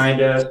brewery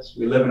behind us.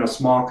 We live in a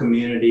small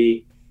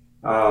community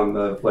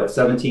of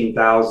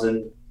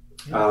 17,000.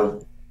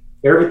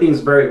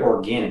 Everything's very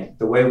organic.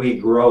 The way we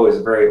grow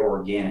is very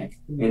organic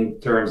in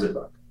terms of,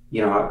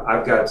 you know,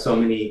 I've got so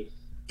many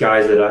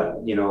guys that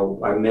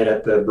I met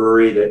at the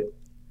brewery that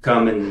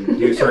come and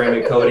do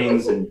ceramic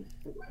coatings, and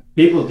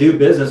people do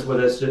business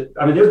with us.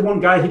 I mean, there's one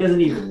guy, he doesn't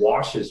even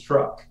wash his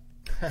truck.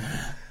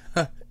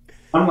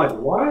 I'm like,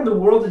 why in the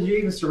world did you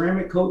even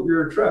ceramic coat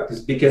your truck? It's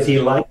because he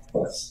likes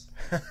us.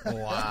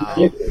 Wow.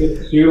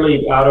 It's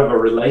purely out of a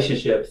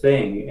relationship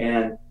thing.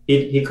 And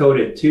he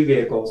coated 2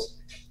 vehicles.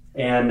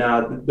 And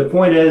the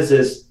point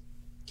is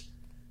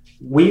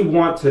we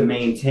want to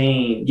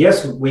maintain,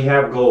 yes, we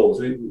have goals.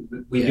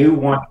 We do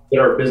want to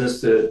get our business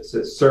to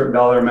a certain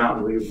dollar amount,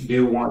 and we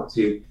do want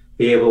to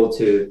be able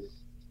to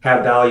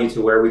have value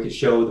to where we could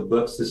show the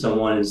books to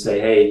someone and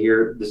say, hey,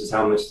 here, this is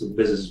how much the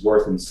business is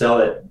worth, and sell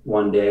it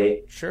one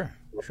day. Sure.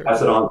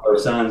 Pass it on to our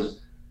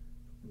sons.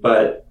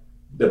 But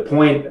the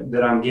point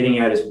that I'm getting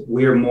at is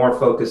we're more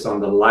focused on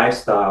the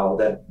lifestyle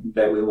that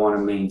we want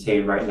to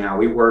maintain right now.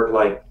 We work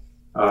like,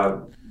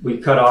 we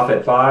cut off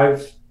at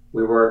 5.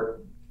 We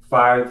work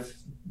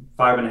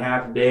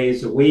 5.5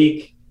 days a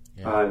week.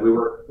 Yeah. We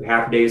work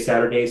half days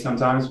Saturdays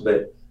sometimes,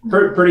 but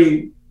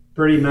pretty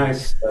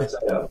nice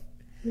setup.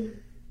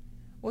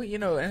 Well, you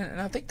know,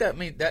 and I think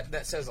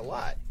that says a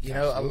lot. You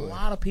know, absolutely. A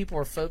lot of people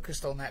are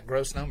focused on that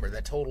gross number,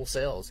 that total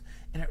sales,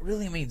 and it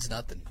really means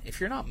nothing. If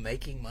you're not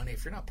making money,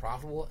 if you're not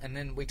profitable, and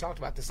then we talked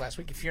about this last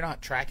week, if you're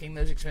not tracking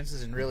those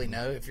expenses and really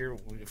know if you're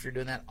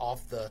doing that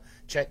off the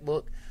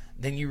checkbook,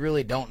 then you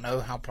really don't know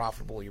how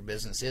profitable your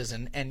business is,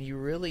 and you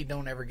really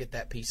don't ever get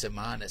that peace of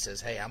mind that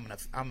says, hey,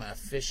 I'm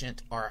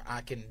efficient, or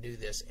I can do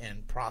this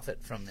and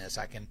profit from this.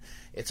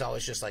 It's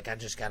always just like, I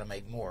just got to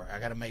make more. I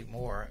got to make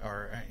more,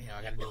 or you know,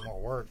 I got to do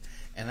more work.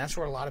 And that's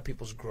where a lot of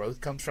people's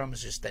growth comes from,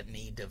 is just that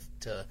need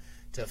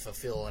to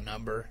fulfill a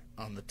number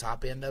on the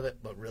top end of it,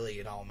 but really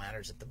it all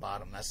matters at the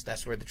bottom.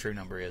 That's where the true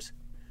number is.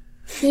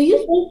 Do you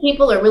think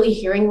people are really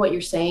hearing what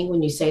you're saying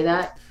when you say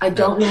that? I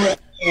don't know if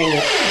they're hearing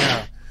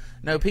it.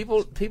 No,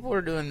 people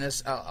are doing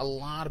this. A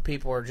lot of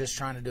people are just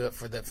trying to do it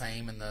for the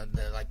fame and the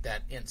like,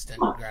 that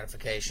instant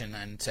gratification,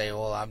 and say,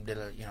 well, I'm a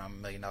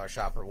 $1 million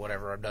shop or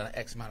whatever. I've done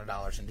X amount of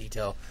dollars in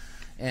detail,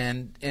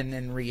 and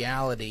in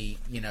reality,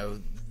 you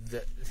know,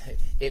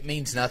 it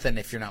means nothing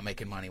if you're not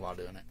making money while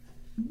doing it.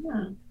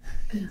 Yeah.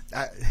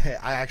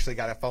 I actually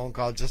got a phone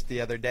call just the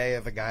other day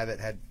of a guy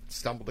that had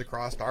stumbled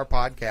across our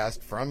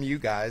podcast from you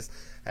guys.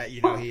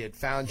 You know, he had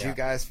found you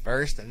guys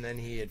first, and then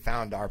he had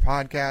found our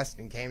podcast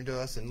and came to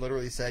us and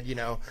literally said, you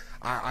know,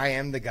 I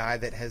am the guy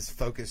that has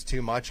focused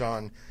too much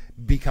on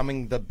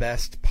becoming the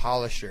best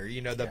polisher,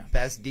 you know, the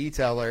best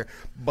detailer,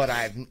 but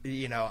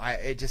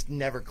it just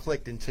never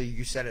clicked until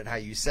you said it how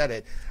you said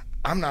it.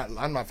 I'm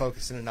not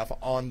focusing enough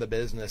on the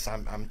business.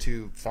 I'm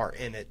too far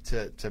in it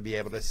to be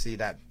able to see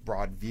that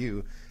broad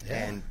view.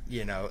 Yeah. And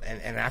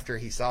and after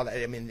he saw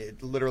that, I mean,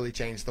 it literally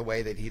changed the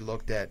way that he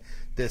looked at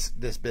this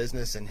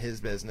business and his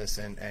business,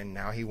 and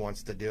now he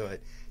wants to do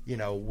it,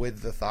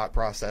 with the thought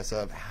process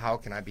of how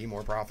can I be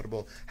more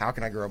profitable? How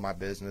can I grow my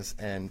business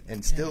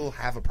and still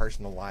have a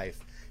personal life?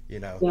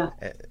 Yeah.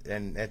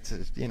 And it's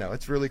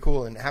it's really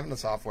cool. And having the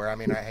software, I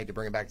mean, I hate to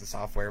bring it back to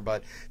software,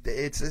 but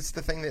it's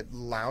the thing that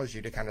allows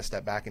you to kind of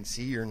step back and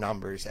see your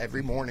numbers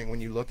every morning.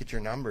 When you look at your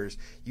numbers,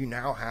 you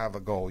now have a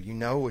goal. You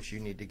know what you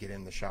need to get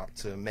in the shop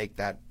to make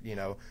that,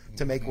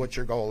 to make what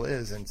your goal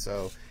is. And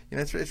so,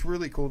 it's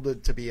really cool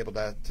to be able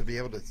to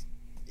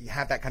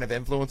have that kind of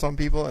influence on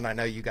people. And I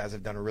know you guys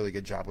have done a really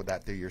good job with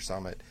that through your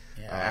summit.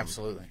 Yeah,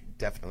 absolutely.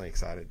 Definitely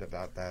excited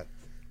about that.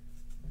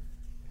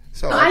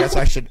 So I guess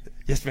I should.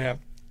 Yes, ma'am.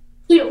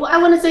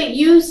 I want to say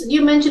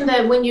you mentioned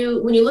that when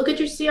you look at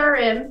your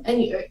CRM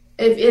and you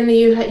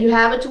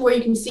have it to where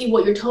you can see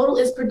what your total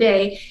is per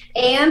day,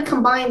 and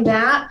combine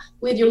that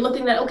with you're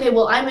looking at, okay,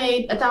 well, I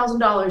made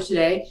 $1,000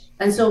 today,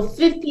 and so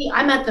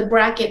I'm at the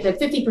bracket that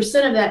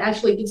 50% of that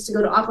actually gets to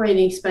go to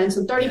operating expense,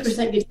 and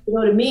 30% gets to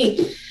go to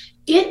me.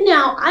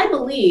 I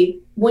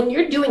believe when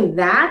you're doing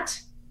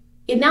that,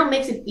 it now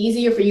makes it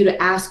easier for you to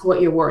ask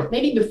what you're worth.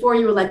 Maybe before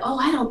you were like, oh,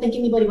 I don't think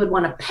anybody would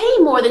want to pay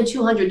more than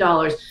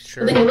 $200.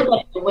 Sure. But then you look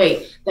at it,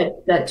 wait,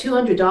 that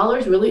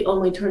 $200 really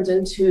only turns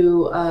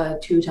into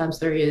 2 times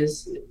 30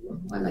 is,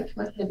 what can't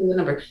I do the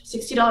number?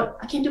 $60.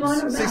 I can't do my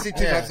number.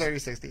 62 times 30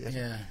 is 60.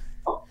 Yeah.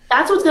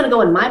 That's what's going to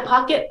go in my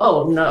pocket.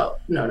 Oh, no.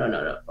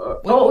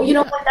 Oh, you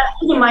know what?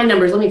 Those are my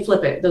numbers. Let me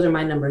flip it. Those are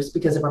my numbers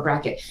because of our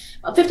bracket.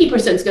 50%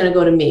 is going to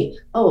go to me.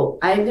 Oh,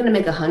 I'm going to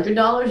make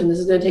 $100 and this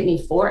is going to take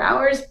me 4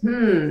 hours. Right.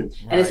 And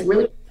it's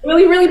really,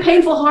 really, really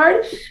painful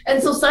hard.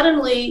 And so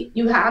suddenly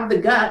you have the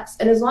guts.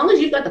 And as long as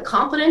you've got the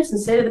confidence and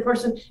say to the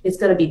person, it's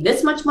going to be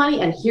this much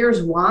money and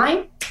here's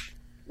why.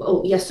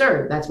 Well, yes,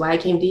 sir. That's why I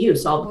came to you.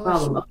 Solve the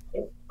problem.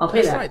 Okay. I'll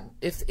pay that. Right.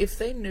 If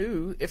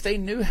they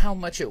knew how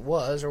much it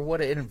was or what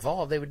it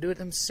involved, they would do it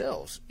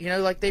themselves.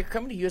 Like they're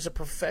coming to you as a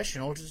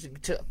professional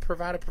to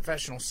provide a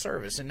professional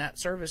service, and that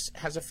service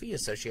has a fee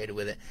associated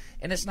with it,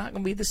 and it's not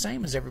going to be the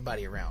same as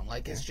everybody around.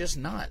 Like it's just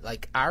not.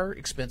 Like our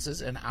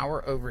expenses and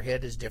our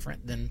overhead is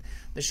different than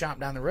the shop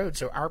down the road,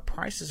 so our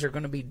prices are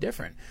going to be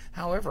different.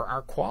 However,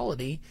 our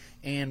quality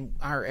and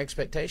our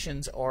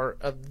expectations are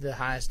of the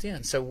highest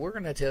end. So we're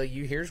going to tell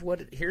you here's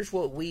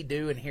what we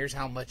do, and here's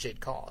how much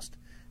it costs.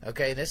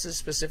 Okay, this is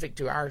specific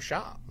to our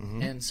shop.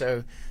 Mm-hmm. And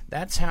so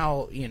that's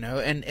how,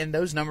 and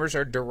those numbers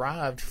are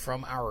derived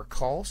from our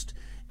cost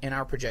and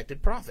our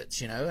projected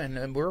profits,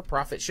 and we're a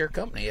profit share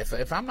company.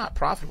 If I'm not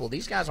profitable,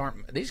 these guys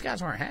aren't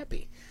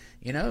happy.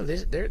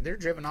 They're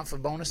driven off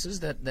of bonuses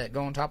that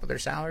go on top of their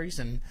salaries,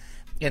 and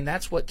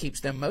that's what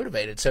keeps them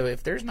motivated. So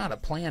if there's not a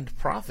planned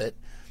profit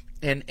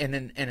and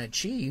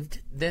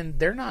achieved, then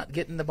they're not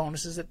getting the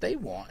bonuses that they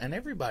want, and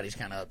everybody's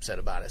kind of upset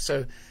about it.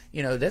 So,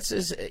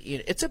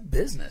 it's a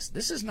business.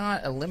 This is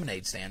not a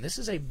lemonade stand. This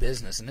is a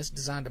business, and it's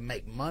designed to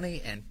make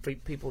money and for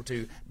people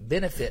to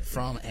benefit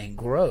from and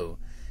grow.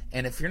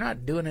 And if you're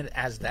not doing it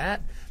as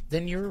that,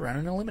 then you're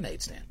running a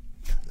lemonade stand.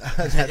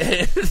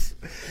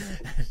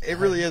 It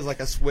really is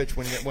like a switch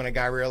when a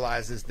guy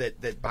realizes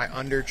that by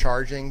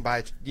undercharging,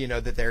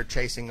 that they're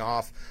chasing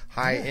off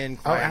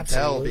high-end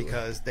clientele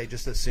because they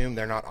just assume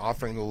they're not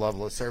offering the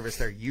level of service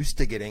they're used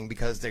to getting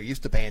because they're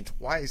used to paying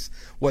twice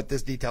what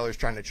this detailer is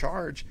trying to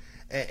charge.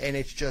 And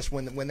it's just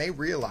when they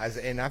realize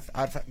it, and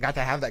I've got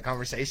to have that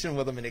conversation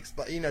with them and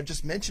explain,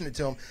 just mention it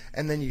to them,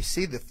 and then you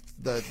see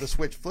the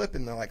switch flip,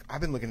 and they're like,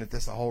 I've been looking at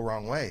this the whole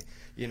wrong way.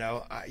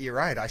 You're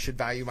right. I should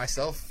value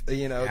myself, to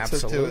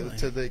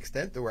the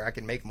extent to where I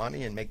can make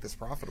money and make this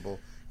profitable,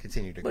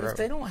 continue to grow. But if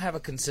they don't have a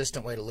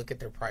consistent way to look at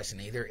their pricing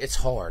either, it's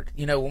hard.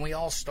 When we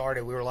all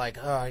started, we were like,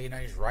 you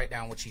just write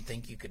down what you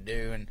think you could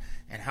do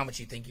and how much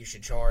you think you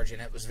should charge,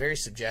 and it was very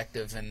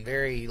subjective and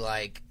very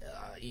I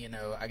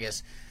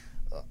guess.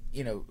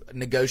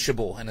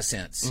 Negotiable in a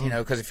sense,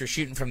 because if you're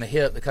shooting from the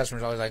hip, the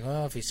customer's always like,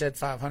 well, if he said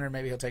 500,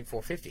 maybe he'll take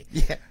 450.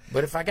 Yeah.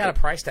 But if I got a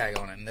price tag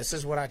on it, and this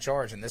is what I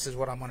charge, and this is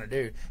what I'm going to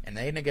do, and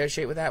they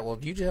negotiate with that, well,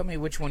 you tell me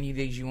which one of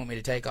these you want me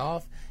to take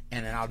off,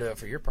 and then I'll do it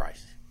for your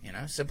price.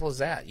 Simple as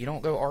that. You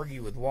don't go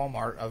argue with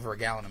Walmart over a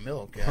gallon of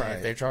milk. Right.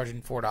 If they're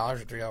charging $4 or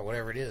 $3,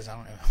 whatever it is, I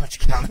don't know how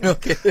much a gallon of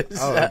milk is.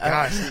 Oh,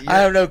 gosh. I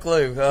have no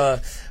clue.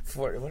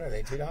 What are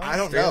they, $2? I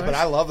don't know, but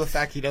I love the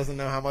fact he doesn't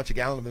know how much a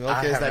gallon of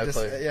milk is. I have no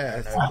clue.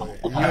 Yeah. No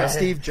clue. You and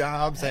Steve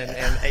Jobs and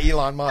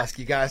Elon Musk,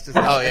 you guys just...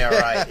 Oh, yeah,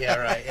 right. Yeah,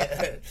 right.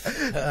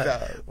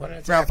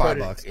 Around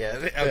 $5. Yeah,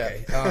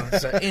 okay. Yeah.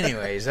 So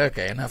anyways,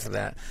 okay, enough of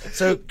that.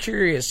 So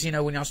curious,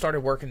 when y'all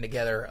started working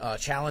together,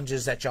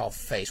 challenges that y'all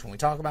face. When we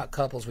talk about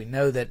couples, we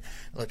know that,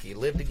 look, you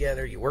live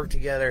together, you work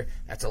together,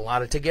 that's a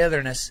lot of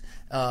togetherness.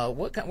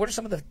 What are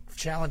some of the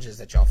challenges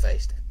that y'all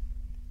faced?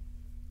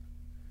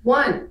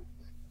 1,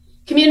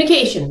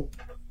 communication.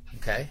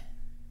 Okay.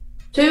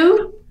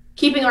 2,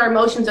 keeping our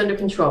emotions under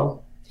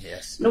control.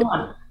 Yes.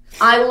 1,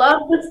 I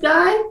love this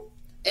guy.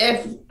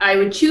 If I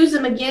would choose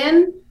him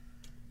again,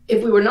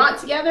 if we were not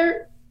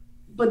together,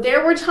 but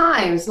there were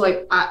times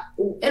like,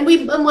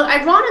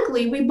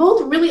 ironically, we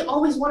both really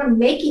always want to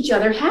make each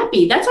other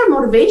happy. That's our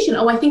motivation.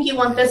 Oh, I think you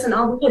want this and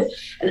I'll do this.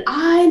 And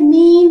I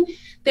mean,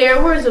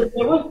 there was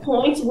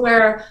points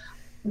where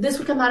this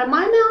would come out of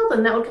my mouth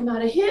and that would come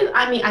out of his.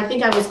 I mean, I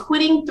think I was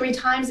quitting 3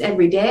 times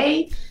every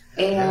day.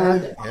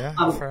 And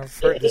I've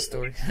heard this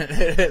story.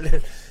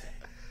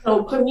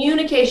 So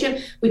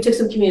communication, we took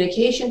some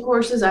communication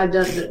courses. I've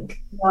done,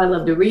 I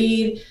love to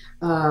read,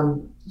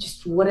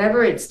 just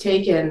whatever it's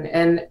taken.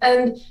 And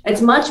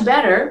it's much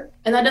better.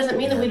 And that doesn't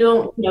mean that we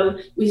don't,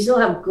 we still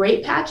have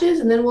great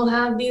patches, and then we'll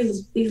have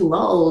these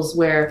lulls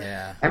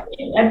where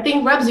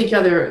everything rubs each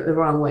other the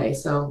wrong way.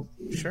 So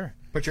sure.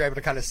 But you're able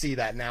to kind of see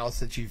that now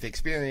since you've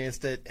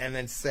experienced it, and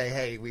then say,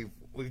 hey,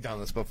 we've done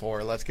this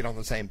before. Let's get on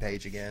the same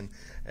page again.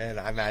 And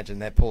I imagine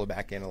that pull it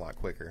back in a lot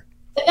quicker.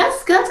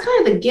 That's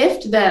kind of the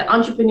gift that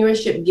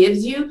entrepreneurship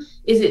gives you,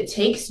 is it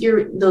takes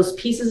those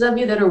pieces of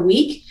you that are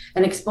weak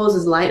and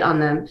exposes light on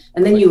them.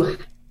 And then you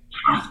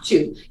have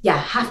to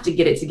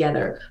get it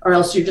together, or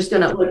else you're just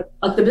going to,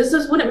 like the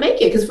business wouldn't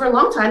make it. Because for a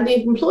long time,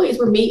 the employees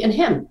were me and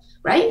him,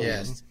 right?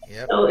 Yes.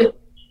 Yep. So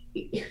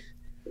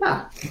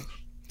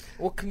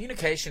Well,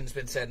 communication's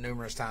been said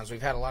numerous times.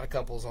 We've had a lot of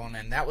couples on,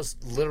 and that was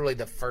literally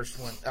the first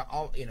one.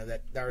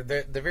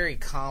 The very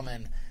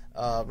common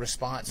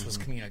response was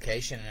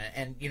communication,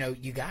 and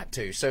you got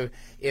to. So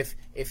if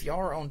y'all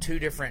are on 2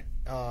 different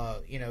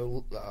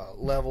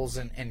levels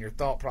and your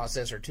thought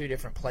process are 2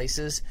 different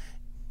places,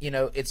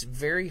 it's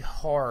very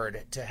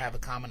hard to have a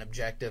common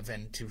objective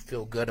and to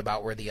feel good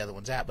about where the other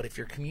one's at. But if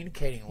you're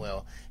communicating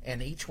well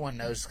and each one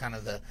knows kind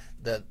of the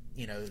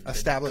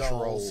established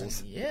roles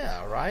roles,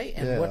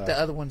 and what the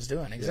other one's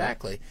doing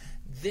exactly,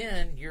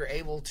 then you're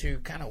able to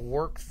kind of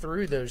work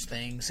through those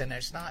things, and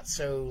there's not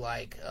so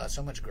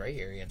so much gray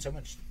area and so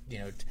much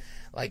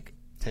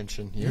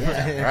tension.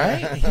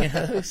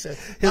 Right. So,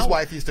 his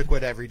wife used to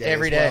quit every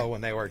day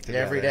when they worked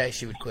together. Every day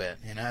she would quit.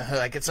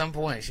 At some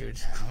point she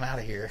would, I'm out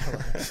of here.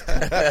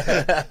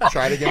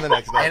 Try it again the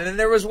next day. And then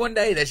there was one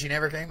day that she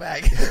never came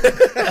back.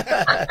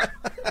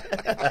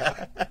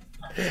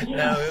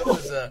 No,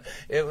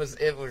 it was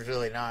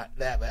really not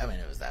that bad. I mean,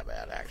 it was that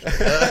bad actually,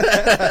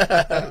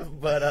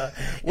 but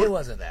it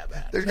wasn't that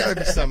bad. There's got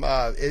to be some.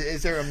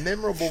 Is there a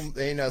memorable,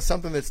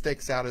 something that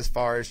sticks out as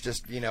far as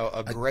just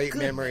a great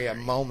memory, a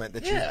moment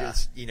that you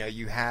just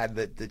you had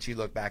that you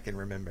look back and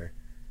remember?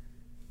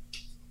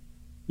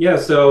 Yeah.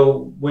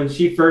 So when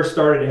she first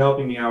started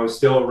helping me, I was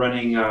still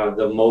running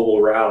the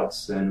mobile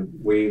routes, and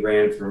we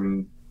ran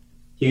from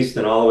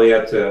Houston all the way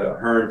up to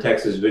Hearne,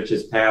 Texas, which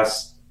is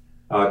past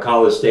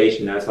College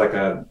Station. That's like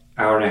an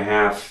hour and a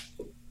half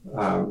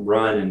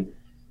run, and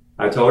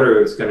I told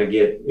her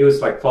it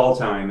was like fall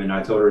time, and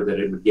I told her that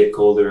it would get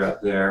colder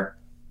up there,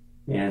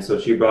 and so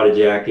she brought a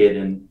jacket,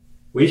 and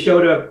we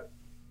showed up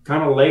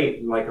kind of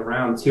late, like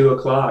around 2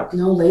 o'clock.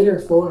 No, later,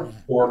 4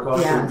 o'clock.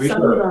 Yeah,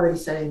 someone already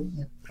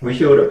saying. We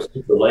showed up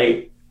super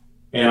late,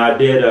 and I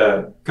did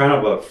a kind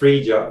of a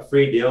free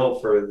deal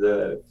for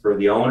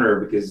the owner,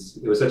 because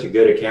it was such a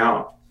good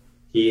account.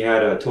 He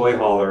had a toy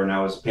hauler, and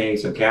I was painting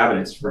some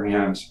cabinets for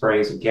him,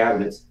 spraying some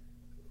cabinets.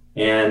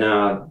 And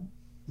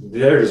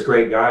they're just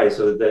great guys,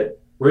 so that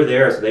we're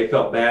there, so they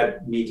felt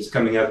bad me just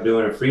coming up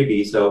doing a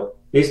freebie. So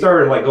they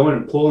started going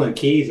and pulling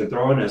keys and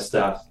throwing us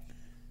stuff.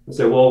 I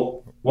said,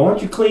 well, why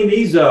don't you clean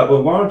these up?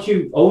 And why don't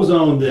you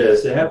ozone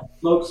this? It has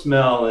smoke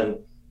smell, and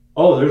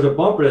there's a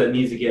bumper that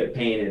needs to get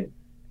painted.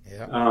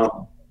 Yeah.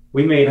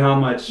 We made how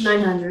much?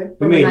 900.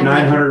 We made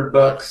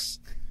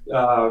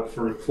 $900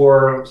 from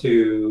 4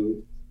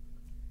 to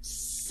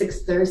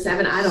 6 or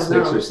 7, I don't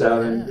know. 6 or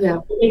 7. Yeah.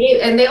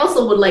 And they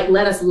also would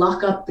let us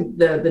lock up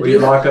the we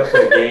lock up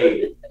the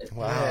gate.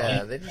 Wow.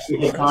 Yeah, they just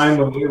the time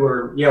when we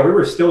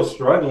were still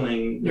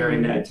struggling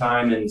during that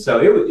time, and so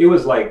it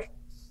was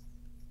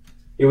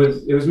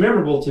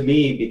memorable to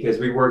me because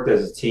we worked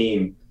as a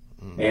team,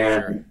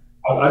 and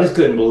I just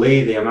couldn't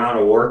believe the amount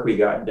of work we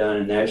got done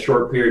in that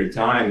short period of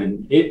time,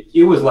 and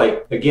it was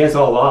against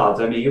all odds.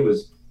 I mean, it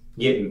was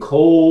getting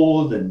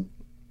cold, and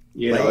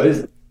it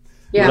was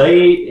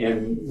late,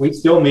 and we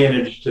still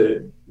managed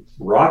to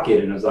rock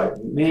it. And I was like,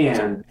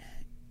 man,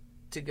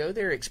 to go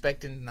there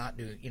expecting to not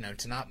do,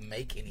 to not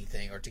make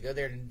anything, or to go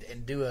there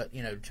and do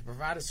to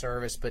provide a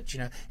service, but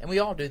and we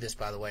all do this,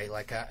 by the way.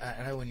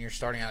 I know when you're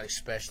starting out,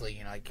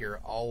 especially, you're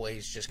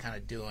always just kind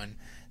of doing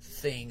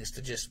things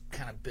to just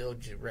kind of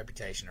build your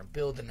reputation or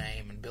build the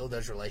name and build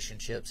those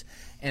relationships.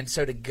 And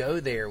so to go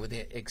there with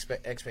the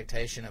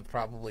expectation of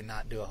probably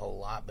not do a whole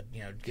lot, but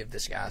give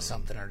this guy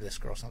something or this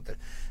girl something,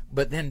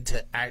 but then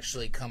to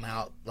actually come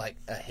out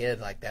ahead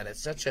like that,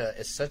 it's such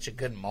a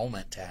good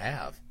moment to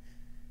have.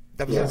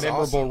 That was a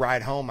memorable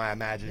ride home, I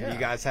imagine. Yeah. You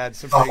guys had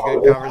some pretty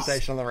good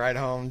conversation on the ride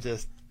home.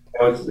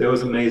 It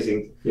was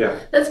amazing. Yeah.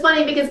 That's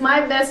funny because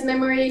my best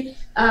memory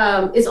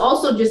is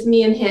also just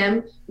me and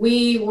him.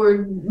 We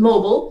were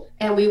mobile,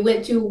 and we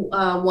went to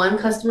one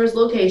customer's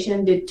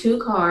location, did 2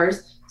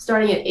 cars,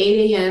 starting at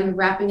 8 a.m.,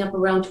 wrapping up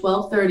around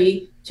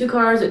 12:30. 2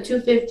 cars at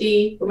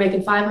 $250. We're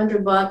making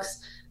 $500.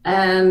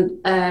 and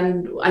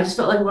I just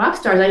felt like rock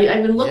stars. I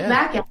even look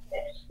back at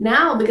it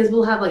now because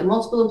we'll have like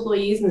multiple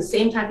employees in the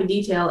same type of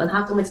detail, and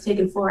how come it's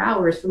taken 4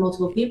 hours for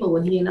multiple people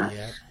when he and I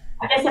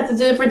guess that's the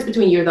difference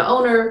between you're the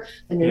owner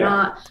and you're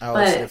not. Oh,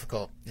 but it's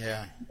difficult.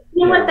 Yeah.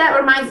 You know what that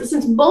reminds,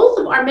 since both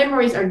of our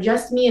memories are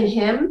just me and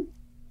him,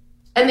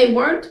 and they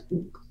weren't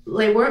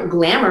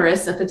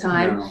glamorous at the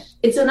time. No.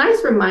 It's a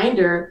nice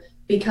reminder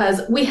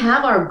because we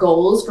have our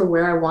goals for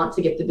where I want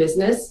to get the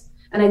business.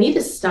 And I need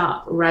to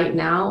stop right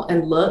now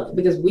and look,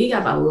 because we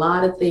have a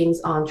lot of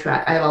things on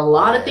track. I have a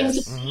lot of things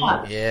to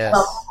stop. Yes.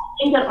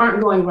 Things that aren't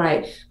going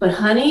right. But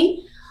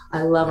honey,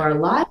 I love our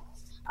life.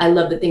 I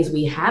love the things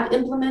we have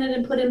implemented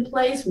and put in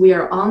place. We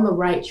are on the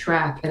right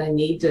track, and I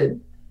need to,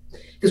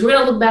 because we're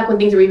going to look back when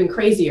things are even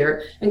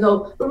crazier and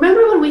go,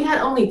 remember when we had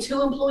only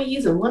 2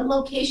 employees in one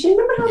location?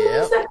 Remember how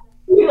nice that?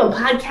 We have a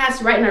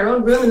podcast right in our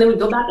own room, and then we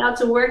go back out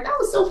to work. That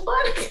was so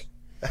fun.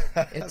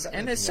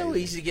 It's so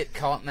easy to get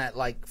caught in that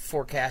like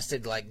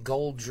forecasted, like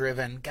goal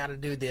driven, got to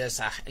do this.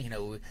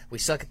 We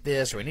suck at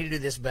this, or we need to do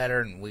this better,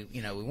 and we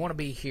want to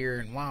be here,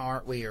 and why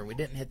aren't we, or we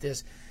didn't hit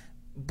this.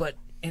 But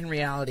in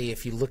reality,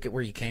 if you look at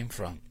where you came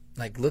from,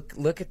 like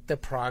look at the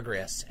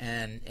progress,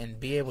 and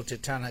be able to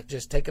kind of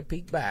just take a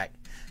peek back,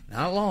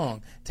 not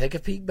long, take a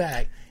peek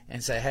back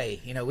and say, hey,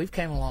 we've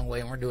came a long way,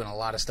 and we're doing a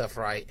lot of stuff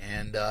right,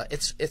 and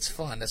it's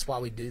fun. That's why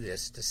we do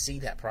this, to see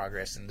that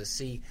progress and to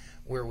see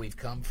where we've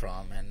come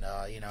from. And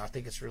I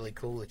think it's really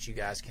cool that you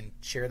guys can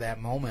share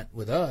that moment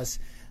with us,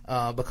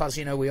 because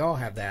we all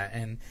have that.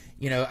 And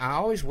I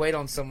always wait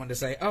on someone to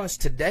say, oh, it's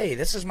today,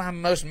 this is my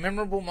most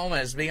memorable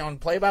moment, is to be on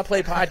Play by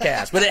Play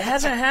podcast, but it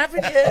hasn't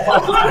happened yet.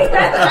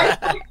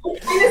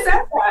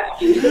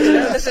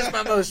 This is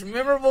my most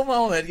memorable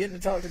moment, getting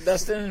to talk to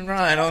Dustin and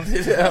Ryan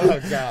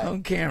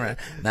on camera.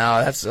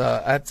 No,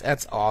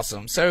 that's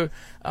awesome. So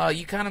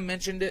you kind of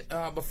mentioned it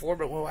before,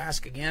 but we'll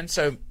ask again.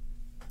 So,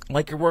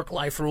 like your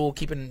work-life rule,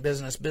 keeping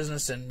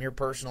business, and your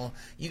personal,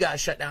 you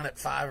guys shut down at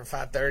 5 or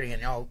 5:30,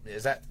 and y'all,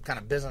 is that kind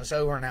of business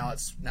over? Now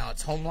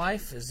it's home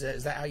life. Is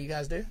that how you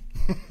guys do?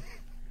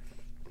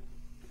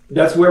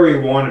 That's where we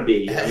want to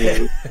be.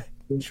 I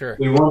mean, sure.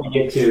 We want to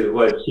get to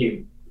what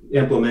she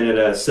implemented,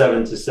 a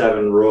 7 to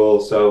 7 rule.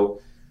 So,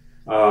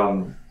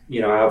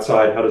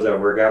 outside, how does that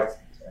work out?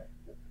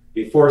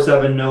 Before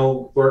 7,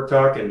 no work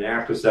talk, and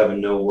after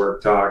 7, no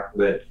work talk.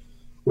 But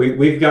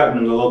we've gotten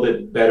a little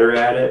bit better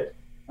at it.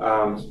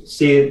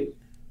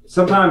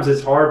 Sometimes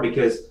it's hard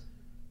because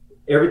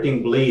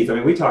everything bleeds. I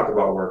mean, we talk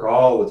about work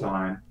all the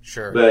time.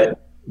 Sure.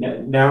 But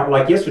now,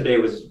 like yesterday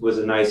was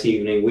a nice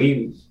evening.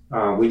 We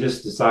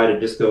just decided to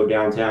just go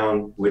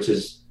downtown, which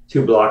is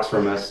 2 blocks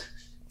from us,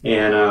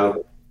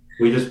 and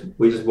we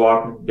just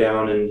walked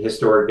down in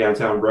historic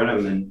downtown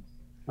Brenham,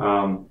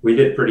 and we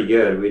did pretty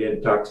good. We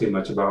didn't talk too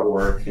much about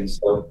work, and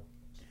so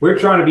we're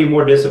trying to be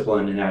more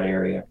disciplined in that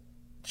area.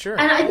 Sure.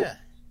 And I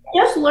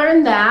just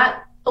learned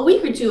that a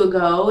week or 2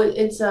 ago.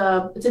 It's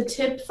a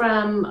tip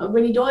from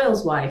Rennie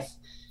Doyle's wife.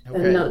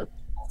 Okay.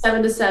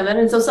 7 to 7.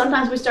 And so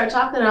sometimes we start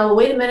talking, and I'll go,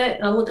 wait a minute,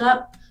 and I'll look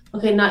up.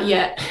 Okay, not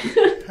yet.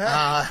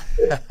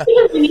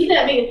 We need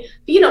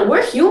that.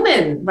 We're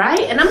human,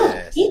 right? And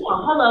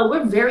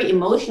we're very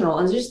emotional.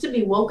 And just to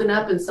be woken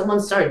up and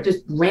someone start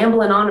just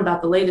rambling on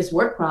about the latest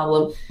work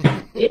problem,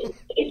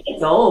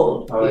 it's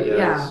old. Oh, it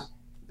yeah.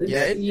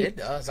 It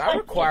does. I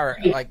require,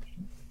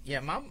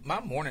 my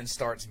morning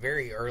starts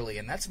very early,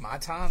 and that's my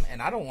time,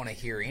 and I don't want to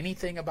hear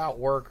anything about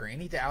work or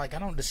anything. I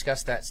don't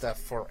discuss that stuff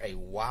for a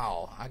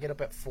while. I get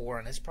up at 4,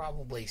 and it's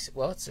probably,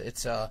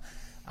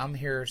 I'm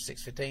here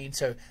 6:15,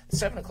 so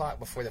 7 o'clock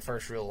before the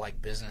first real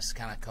business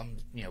kind of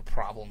comes,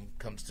 problem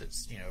comes to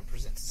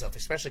presents itself,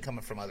 especially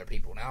coming from other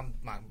people. Now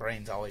my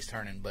brain's always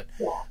turning, but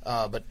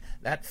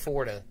that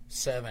 4 to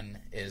 7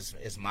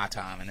 is my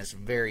time, and it's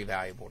very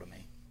valuable to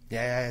me.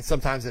 Yeah,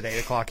 sometimes at 8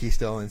 o'clock he's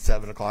still in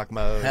 7 o'clock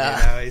mode.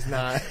 He's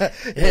not.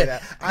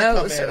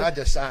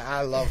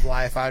 I love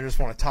life. I just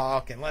want to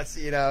talk, and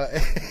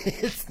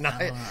it's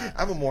not.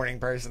 I'm a morning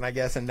person, I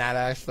guess, in that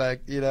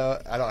aspect. I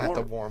don't have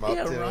to warm up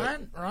to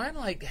it. Ryan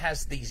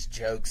has these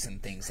jokes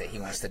and things that he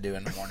wants to do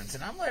in the mornings,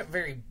 and I'm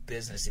very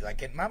businessy.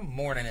 My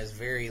morning is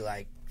very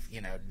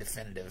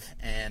definitive,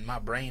 and my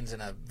brain's in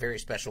a very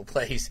special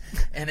place,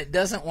 and it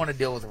doesn't want to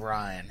deal with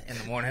Ryan in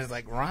the morning. It's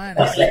like Ryan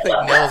is like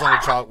nails on a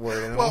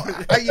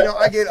chalkboard.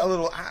 I get a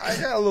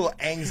little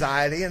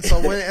anxiety, and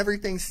so when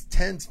everything's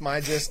tense,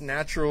 my just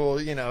natural,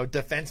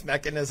 defense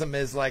mechanism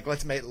is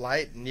let's make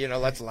light and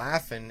let's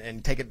laugh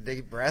and take a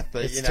deep breath.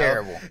 But it's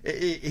terrible.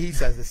 He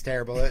says it's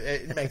terrible.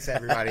 It makes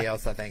everybody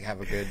else, I think,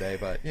 have a good day.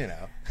 But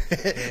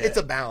it's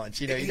a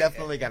balance. You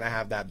definitely got to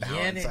have that balance.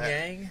 Yin and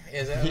yang.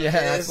 Is that what it is?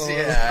 Absolutely.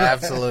 Yeah,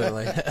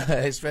 absolutely.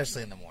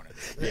 Especially in the morning.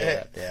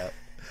 Yeah.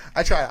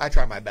 I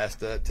try my best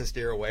to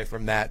steer away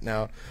from that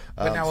now.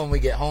 But now when we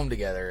get home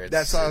together,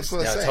 that's what I was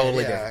going to say.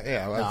 Totally different.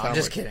 Yeah. No, I'm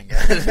just kidding.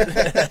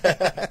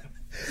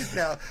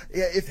 Now,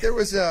 if there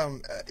was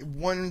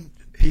one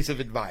piece of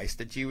advice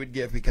that you would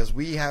give, because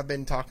we have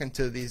been talking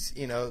to these,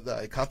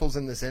 the couples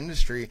in this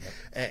industry,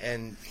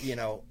 and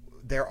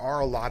there are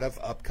a lot of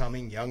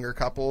upcoming younger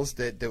couples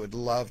that would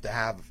love to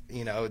have,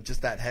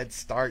 just that head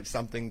start,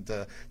 something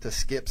to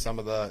skip some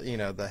of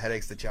the, the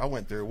headaches that y'all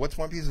went through. What's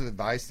one piece of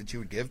advice that you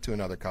would give to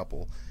another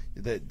couple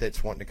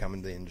that's wanting to come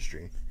into the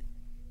industry?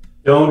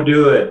 Don't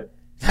do it.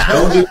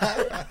 Don't do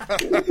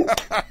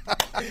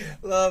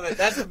Love it.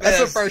 That's the best. That's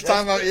the first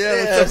time.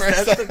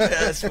 That's the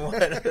best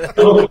one.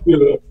 Don't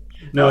do it.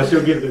 No,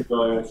 she'll give the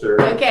wrong answer.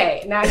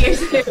 Okay, now here's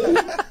the thing.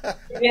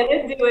 If you're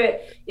gonna do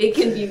it, it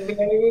can be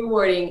very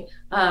rewarding.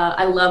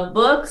 I love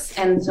books,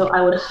 and so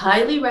I would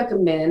highly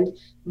recommend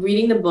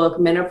reading the book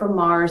Men Are From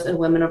Mars and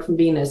Women Are From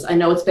Venus. I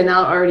know it's been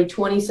out already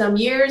 20 some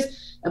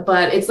years,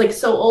 but it's like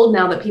so old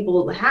now that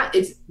people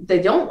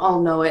they don't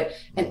all know it,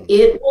 and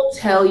it will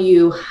tell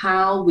you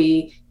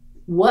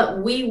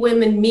what we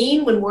women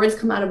mean when words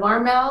come out of our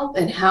mouth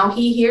and how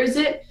he hears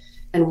it,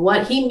 and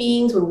what he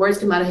means when words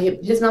come out of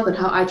his mouth and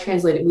how I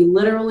translate it. We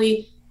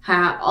literally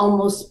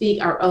almost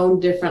speak our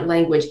own different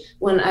language.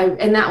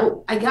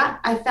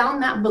 I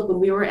found that book when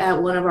we were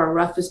at one of our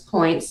roughest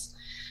points,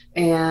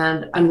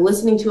 and I'm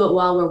listening to it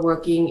while we're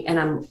working, and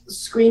I'm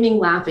screaming,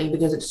 laughing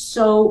because it's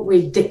so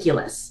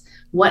ridiculous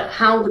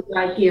how the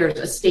guy hears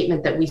a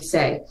statement that we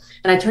say.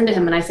 And I turn to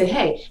him and I say,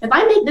 hey, if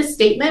I make this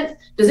statement,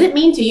 does it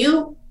mean to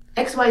you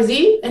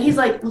XYZ? And he's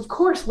like, of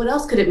course, what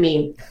else could it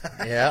mean?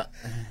 Yeah.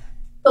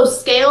 So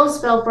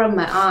scales fell from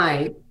my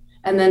eye,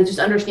 and then just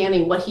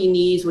understanding what he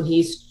needs when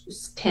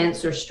he's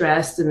tense or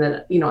stressed, and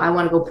then, I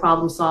want to go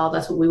problem solve.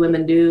 That's what we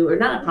women do, or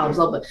not a problem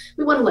solve, but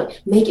we want to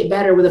make it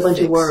better with a bunch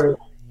of words.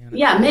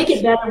 Yeah, make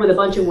it better with a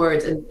bunch of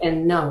words,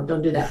 and no,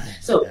 don't do that.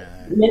 So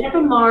Men Are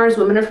From Mars,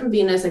 Women Are From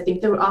Venus. I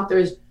think the author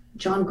is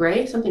John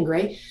Gray, something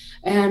Gray.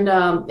 And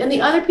the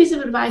other piece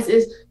of advice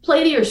is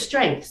play to your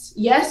strengths.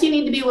 Yes, you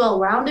need to be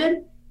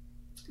well-rounded,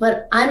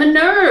 but I'm a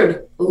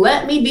nerd.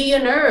 Let me be a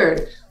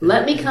nerd.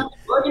 Let me come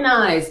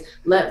organize.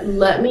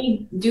 Let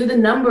me do the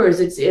numbers.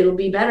 It'll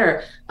be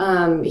better.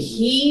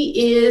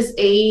 He is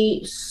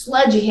a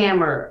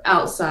sledgehammer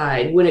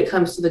outside when it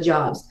comes to the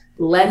jobs.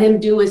 Let him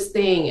do his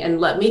thing,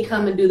 and let me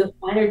come and do the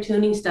finer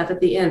tuning stuff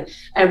at the end.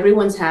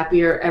 Everyone's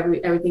happier.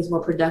 Everything's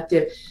more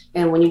productive.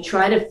 And when you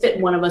try to fit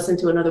one of us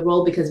into another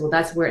role, because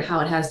that's how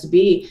it has to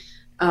be,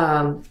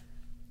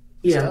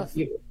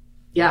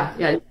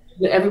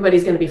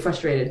 everybody's going to be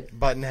frustrated.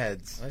 Button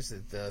heads. What is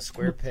it? The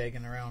square peg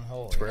in a round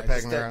hole. Square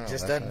peg in a round hole. It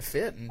just doesn't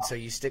fit, and so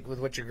you stick with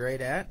what you're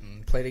great at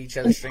and play to each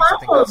other's And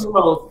strengths. those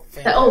roles.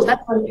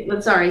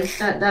 Sorry.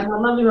 That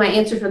might be my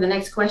answer for the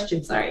next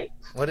question. Sorry.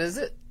 What is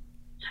it?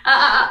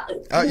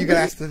 You can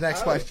ask the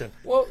next question.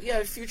 Well,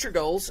 yeah, future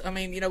goals. I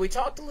mean, we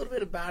talked a little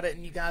bit about it,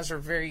 and you guys are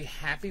very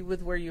happy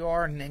with where you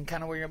are and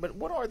kind of where you're. But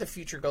what are the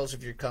future goals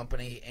of your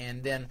company?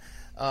 And then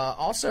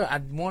also, I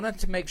wanted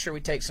to make sure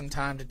we take some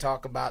time to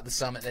talk about the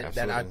summit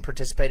that I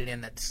participated in.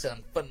 That's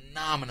done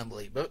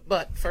phenomenally.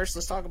 But first,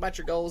 let's talk about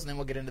your goals, and then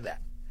we'll get into that.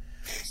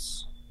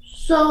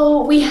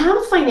 So we have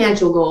a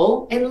financial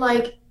goal, and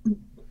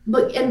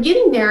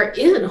getting there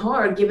isn't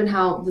hard given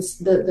how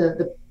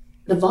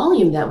the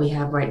volume that we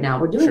have right now.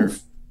 We're doing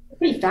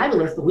pretty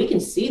fabulous, but we can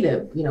see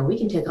that, we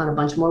can take on a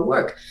bunch more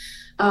work.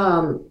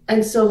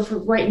 And so for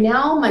right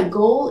now, my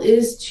goal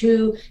is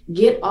to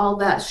get all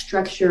that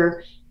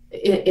structure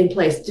in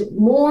place, to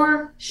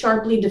more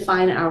sharply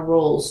define our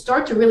roles,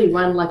 start to really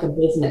run like a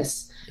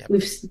business. Yep.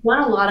 We've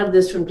done a lot of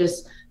this from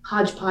just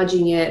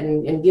hodgepodging it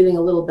and getting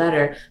a little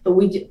better, but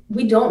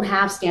we don't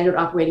have standard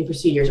operating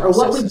procedures.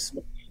 Processes. Or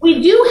what we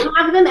do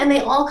have them, and they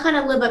all kind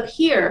of live up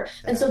here.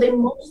 And so they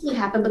mostly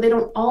happen, but they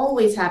don't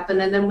always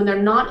happen. And then when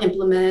they're not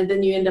implemented,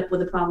 then you end up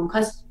with a problem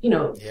because,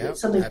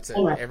 something. That's it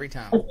every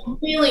time. But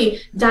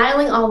really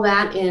dialing all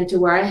that into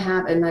where I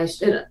have a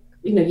nice,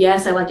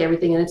 yes, I like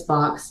everything in its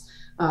box.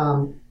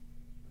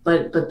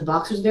 But the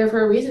box was there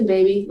for a reason,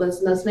 baby.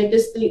 Let's make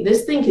this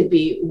thing could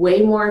be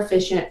way more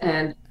efficient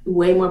and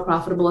way more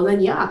profitable.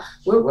 And then,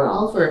 we're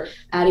all for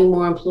adding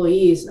more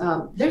employees.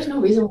 There's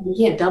no reason we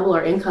can't double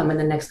our income in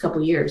the next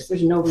couple of years.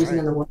 There's no reason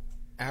in the world.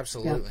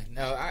 Absolutely.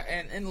 Yeah. No,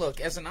 and look,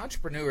 as an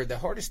entrepreneur, the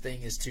hardest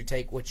thing is to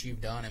take what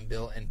you've done and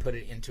build and put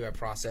it into a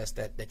process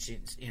that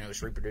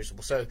is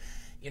reproducible. So,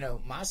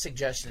 my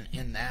suggestion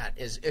in that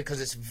is,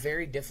 because it's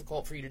very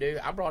difficult for you to do,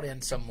 I brought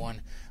in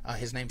someone,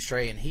 his name's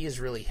Trey, and he has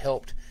really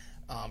helped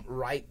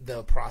write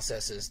the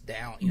processes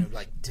down,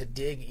 to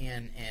dig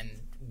in and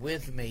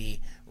with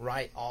me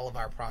write all of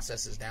our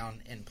processes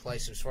down in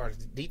place as far as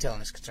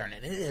detailing is concerned.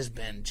 And it has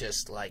been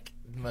just like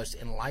the most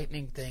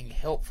enlightening thing,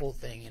 helpful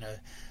thing.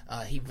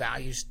 He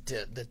values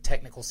the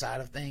technical side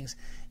of things.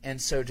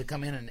 And so to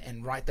come in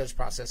and write those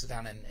processes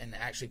down and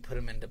actually put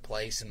them into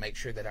place and make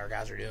sure that our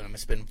guys are doing them,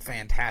 it's been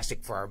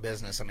fantastic for our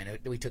business. I mean,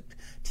 we took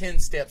 10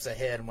 steps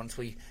ahead once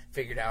we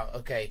figured out,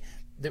 okay,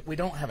 that we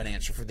don't have an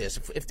answer for this.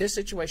 If this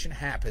situation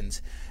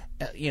happens,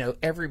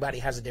 everybody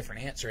has a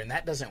different answer, and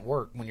that doesn't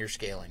work when you're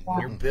scaling. When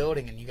you're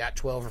building and you got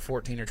 12 or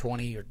 14 or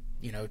 20 or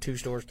 2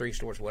 stores, 3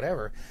 stores,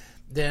 whatever,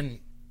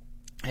 then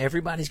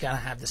everybody's got to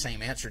have the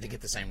same answer to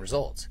get the same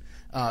results.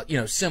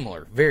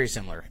 Similar, very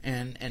similar.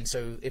 And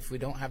so if we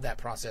don't have that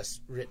process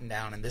written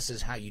down, and this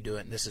is how you do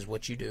it, and this is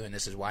what you do, and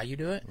this is why you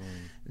do it,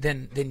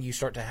 then you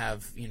start to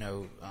have,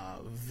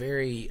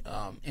 very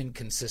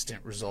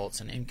inconsistent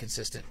results and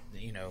inconsistent,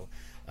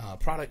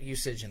 product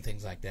usage and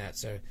things like that.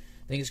 So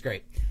I think it's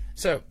great.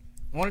 So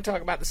I want to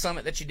talk about the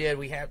summit that you did.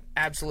 We had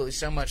absolutely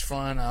so much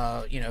fun.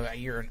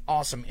 You're an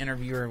awesome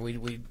interviewer.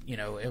 We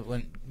it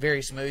went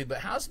very smooth. But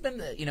how's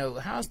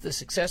the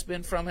success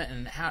been from it,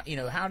 and how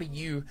do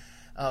you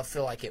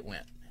feel like it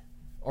went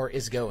or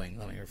is going?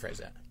 Let me rephrase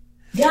that.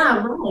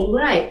 Yeah,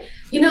 right.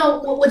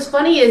 What's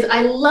funny is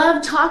I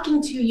love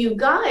talking to you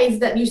guys,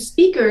 you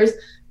speakers,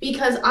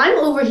 because I'm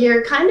over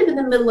here kind of in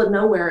the middle of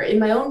nowhere in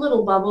my own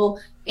little bubble,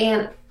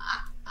 and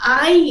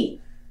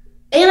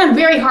I'm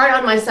very hard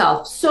on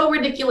myself, so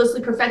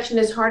ridiculously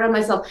perfectionist, hard on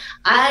myself.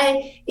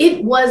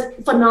 It was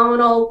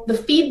phenomenal. The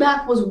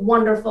feedback was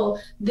wonderful.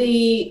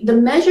 The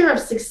measure of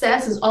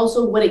success is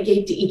also what it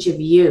gave to each of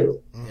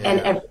you. Yeah. And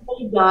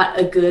everybody got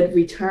a good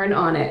return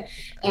on it.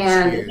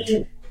 And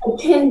the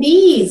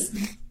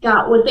attendees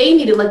got what they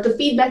needed, like the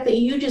feedback that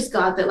you just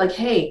got, that like,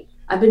 hey,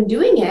 I've been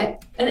doing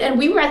it. And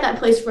we were at that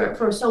place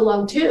for so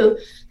long too.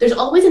 There's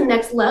always a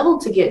next level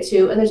to get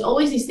to. And there's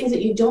always these things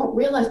that you don't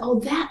realize.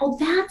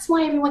 That's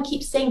why everyone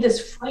keeps saying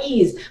this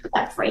phrase. But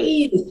that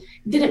phrase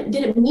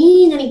didn't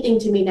mean anything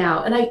to me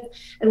now.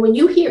 And when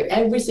you hear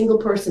every single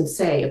person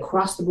say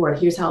across the board,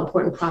 here's how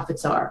important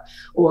profits are,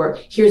 or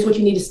here's what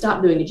you need to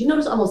stop doing. Did you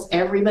notice almost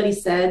everybody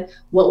said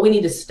what we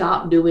need to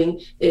stop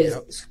doing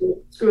is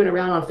screwing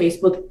around on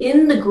Facebook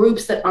in the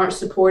groups that aren't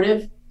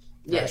supportive?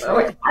 Yes.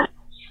 Right.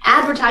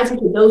 Advertising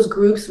to those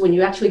groups when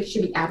you actually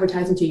should be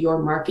advertising to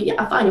your market.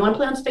 Yeah, fine. You want to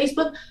play on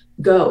Facebook?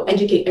 Go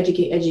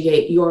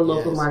educate your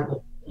local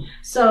market.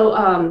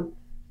 So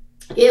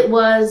it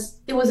was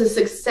a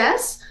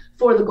success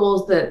for the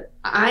goals that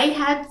I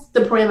had,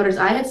 the parameters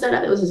I had set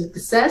up. It was a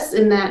success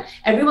in that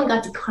everyone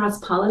got to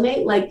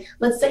cross-pollinate. Like,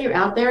 let's say you're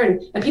out there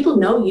and people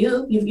know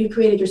you've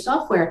created your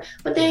software,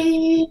 but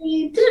they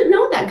didn't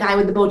know that guy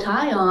with the bow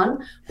tie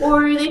on,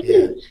 or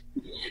they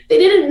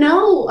didn't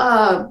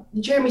know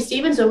Jeremy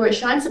Stevens over at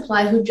Shine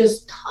Supply, who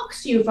just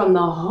talks to you from the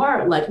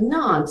heart, like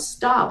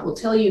nonstop. Will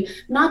tell you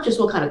not just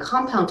what kind of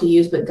compound to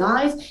use, but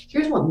guys,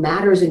 here's what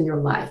matters in your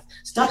life.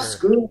 Stop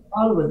screwing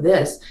around with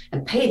this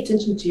and pay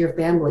attention to your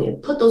family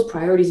and put those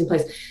priorities in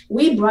place.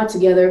 We brought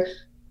together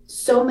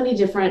so many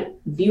different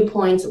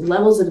viewpoints,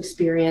 levels of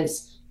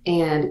experience,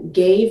 and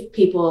gave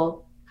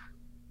people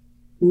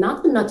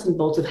not the nuts and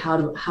bolts of how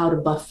to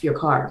buff your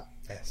car.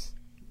 Yes.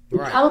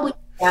 Right. Probably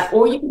that,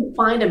 or you can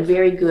find a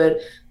very good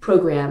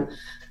program.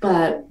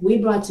 But we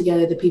brought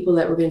together the people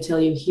that were going to tell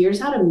you, here's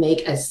how to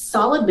make a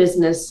solid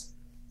business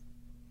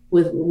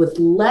with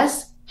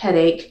less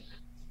headache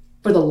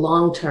for the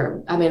long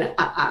term. I mean,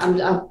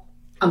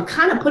 I'm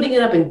kind of putting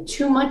it up in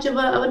too much of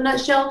a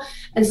nutshell.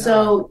 And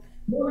so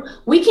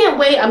we can't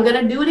wait. I'm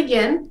going to do it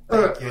again.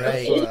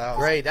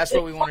 Great. That's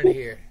what we wanted to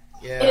hear.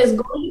 Yeah. It is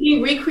going to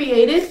be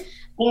recreated.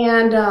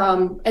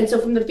 And so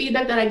from the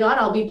feedback that I got,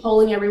 I'll be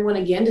polling everyone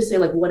again to say,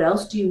 like, what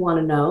else do you want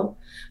to know?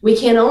 We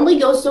can only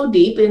go so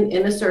deep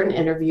in a certain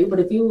interview, but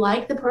if you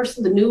like the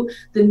person,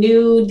 the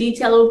new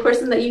detailed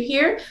person that you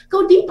hear,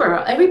 go deeper.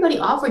 Everybody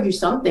offered you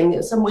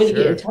something, some way to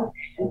get in touch.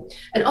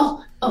 And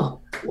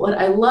what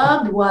I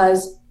loved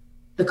was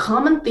the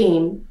common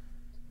theme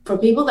for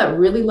people that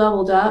really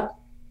leveled up.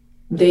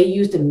 They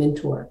used a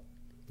mentor.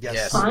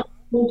 Yes. Find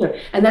a mentor.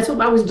 And that's what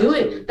I was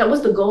doing. That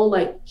was the goal.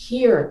 Like,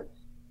 here,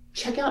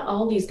 check out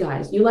all these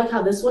guys. You like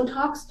how this one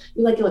talks?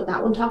 You like what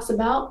that one talks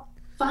about?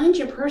 Find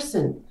your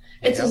person.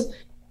 It's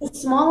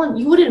small, and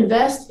you would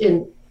invest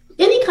in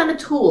any kind of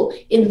tool.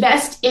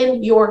 Invest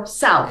in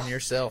yourself.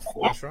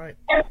 That's right.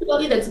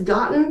 Everybody that's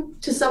gotten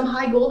to some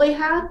high goal they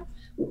had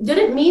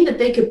didn't mean that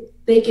they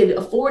could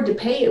afford to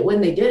pay it when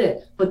they did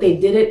it, but they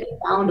did it and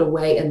found a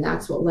way, and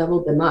that's what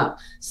leveled them up.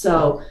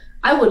 So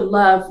I would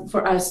love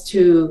for us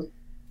to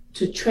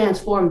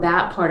transform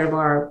that part of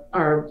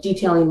our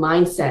detailing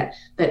mindset,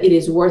 that it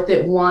is worth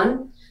it.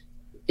 One,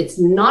 it's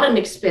not an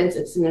expense.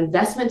 It's an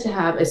investment to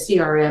have a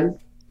CRM,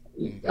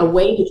 a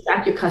way to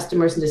track your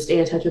customers and to stay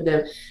in touch with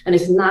them. And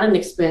it's not an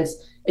expense.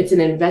 It's an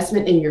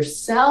investment in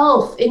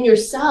yourself,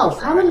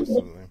 How many,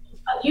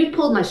 you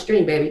pulled my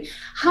string, baby.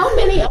 How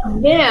many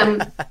of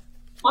them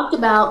talked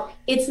about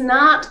it's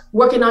not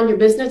working on your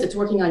business, it's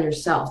working on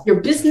yourself.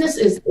 Your business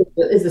is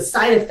the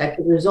side effect,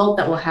 the result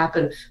that will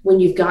happen when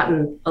you've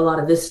gotten a lot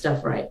of this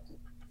stuff right.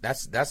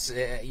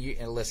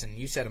 Listen,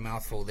 you said a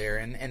mouthful there,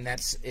 and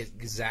that's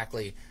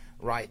exactly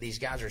right. These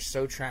guys are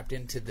so trapped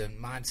into the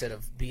mindset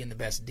of being the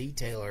best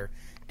detailer,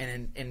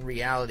 and in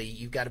reality,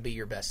 you've got to be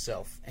your best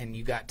self, and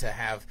you got to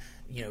have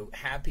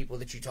people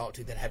that you talk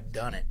to that have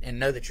done it, and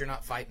know that you're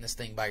not fighting this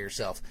thing by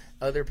yourself.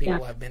 Other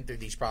people have been through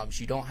these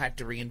problems. You don't have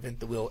to reinvent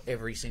the wheel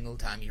every single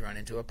time you run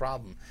into a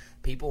problem.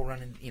 People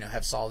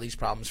have solved these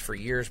problems for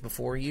years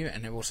before you,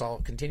 and they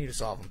will continue to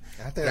solve them.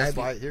 I think that's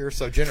why you're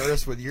so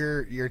generous with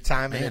your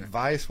time and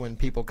advice when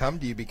people come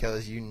to you,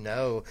 because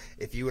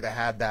if you would have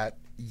had that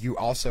you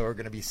also are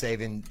going to be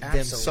saving them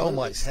Absolutely. so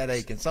much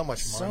headache and so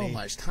much money. So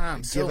much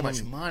time, so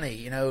much money,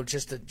 you know,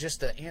 just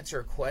to answer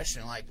a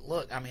question. Like,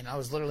 look, I mean, I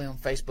was literally on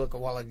Facebook a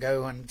while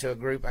ago into a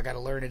group I got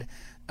alerted,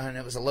 and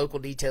it was a local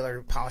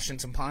detailer polishing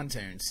some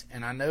pontoons.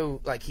 And I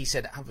know, like he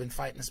said, I've been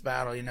fighting this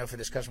battle, you know, for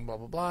this customer, blah,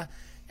 blah, blah.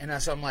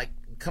 And so I'm like,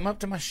 come up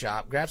to my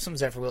shop, grab some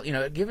Zephyr wheel, you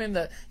know, give him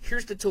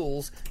here's the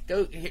tools,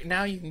 go,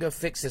 now you can go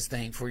fix this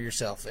thing for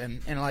yourself.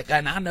 And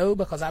I know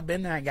because I've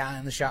been that guy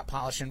in the shop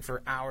polishing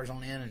for hours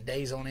on end and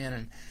days on end,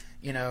 and,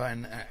 you know,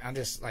 and I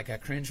just, like, I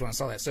cringed when I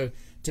saw that. So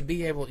to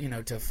be able, you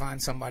know, to find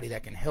somebody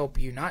that can help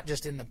you, not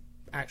just in the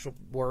actual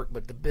work,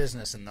 but the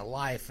business and the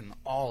life and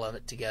all of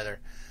it together.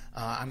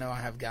 I know I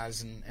have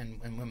guys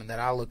and women that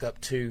I look up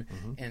to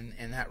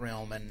in that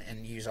realm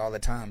and use all the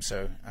time.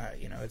 So,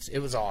 you know, it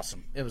was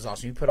awesome. It was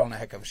awesome. You put on a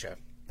heck of a show.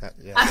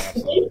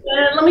 Absolutely.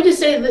 Let me just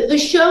say the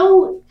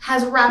show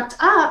has wrapped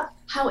up.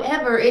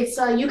 However, it's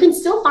you can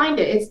still find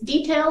it. It's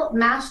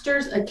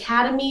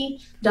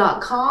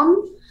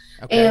detailmastersacademy.com.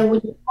 Okay. And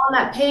when you're on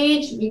that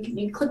page,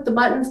 you click the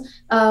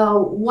buttons.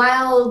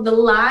 While the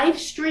live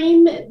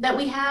stream that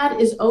we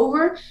had is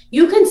over,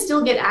 you can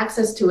still get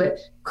access to it.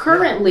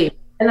 Currently,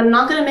 and I'm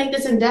not going to make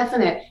this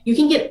indefinite, you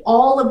can get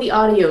all of the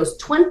audios,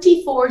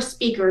 24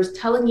 speakers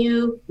telling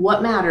you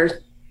what matters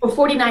for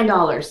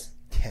 $49.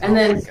 And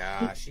then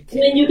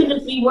you can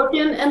just be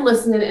working and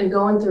listening and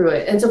going through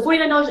it. And so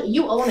 $49,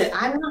 you own it.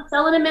 I'm not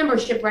selling a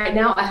membership right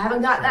now. I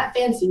haven't got that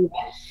fancy yet.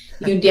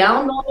 You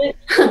download it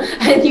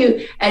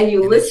and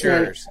you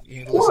listen.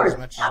 You can listen as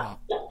much as you want.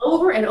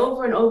 Over and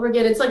over and over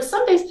again. It's like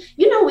some days,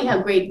 you know, we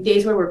have great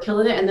days where we're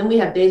killing it, and then we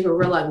have days where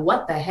we're like,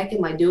 what the heck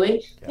am I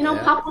doing? You know,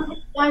 pop one of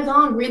these guys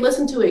on,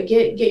 re-listen to it,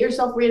 get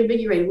yourself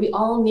reinvigorated. We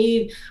all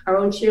need our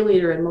own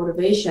cheerleader and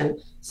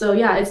motivation. So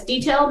yeah, it's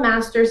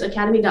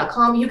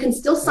detailmastersacademy.com. You can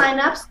still sign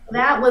up so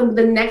that when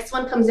the next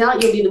one comes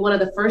out, you'll be one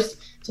of the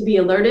first to be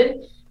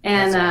alerted.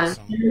 And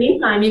awesome. In the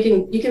meantime, you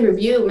can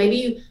review.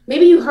 Maybe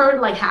you heard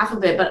like half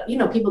of it, but you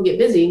know, people get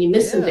busy and you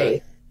miss some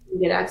days.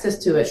 You get access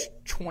to it.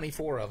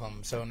 24 of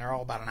them, so and they're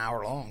all about an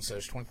hour long, so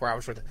it's 24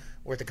 hours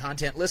worth of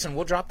content. Listen,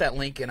 we'll drop that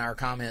link in our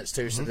comments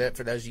too, so that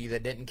for those of you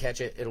that didn't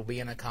catch it, it'll be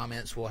in the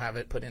comments. We'll have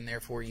it put in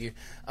there for you.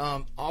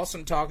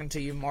 Awesome talking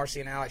to you, Marcy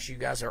and Alex. You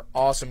guys are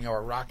awesome. You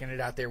are rocking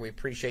it out there. We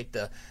appreciate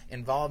the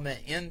involvement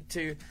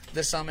into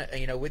the summit.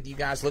 You know, with you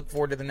guys. Look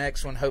forward to the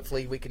next one.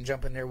 Hopefully, we can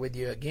jump in there with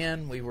you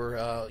again. We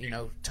were, you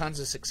know, tons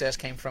of success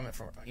came from it,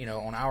 you know,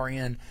 on our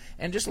end,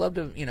 and just love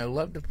to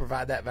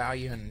provide that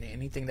value, and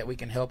anything that we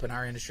can help in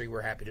our industry,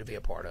 we're happy to be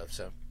a part of.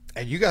 So.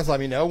 And you guys let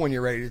me know when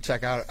you're ready to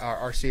check out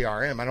our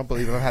CRM. I don't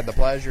believe I've had the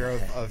pleasure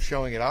of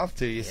showing it off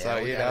to you. Yeah, so,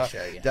 you know,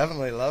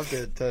 definitely love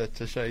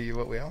to show you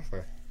what we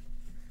offer.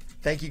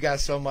 Thank you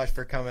guys so much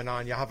for coming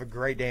on. Y'all have a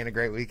great day and a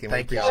great weekend.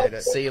 Thank we appreciate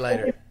it. See you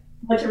later.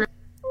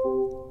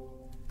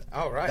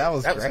 All right. That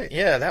was great.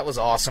 That was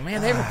awesome, man.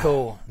 They were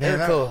cool. They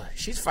were cool.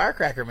 She's a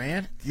firecracker,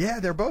 man.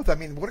 Yeah, they're both. I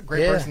mean, what a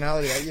great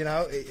personality. You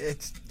know,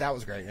 that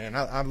was great, man.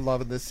 I'm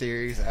loving this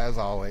series, as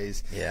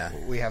always. Yeah.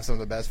 We have some of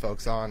the best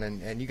folks on,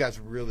 and you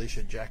guys really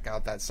should check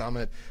out that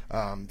summit.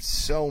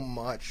 So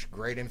much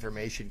great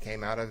information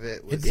came out of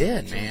it. It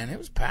did, man. It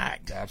was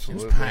packed.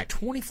 Absolutely. It was packed.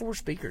 24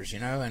 speakers, you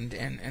know,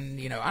 and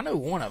you know, I know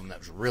one of them that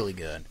was really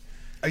good.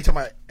 Are you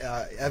talking about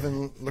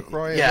Evan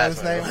LaCroix? Yeah,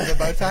 his name was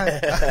bow tie.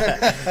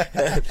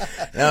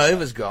 No, it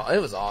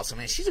was awesome,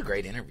 man. She's a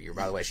great interviewer,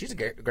 by the way. She's a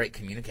great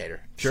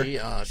communicator. Sure.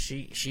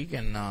 She's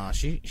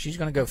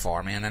gonna go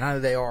far, man. And I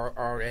know they are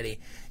already,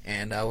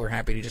 and we're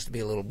happy to just be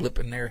a little blip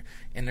in their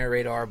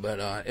radar.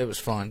 But it was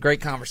fun,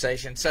 great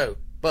conversation. So,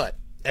 but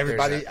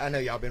everybody, I know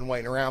y'all been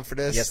waiting around for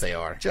this. Yes, they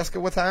are.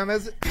 Jessica, what time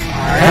is it?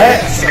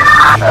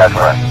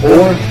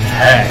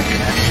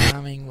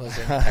 Timing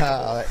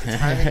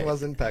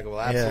was impeccable.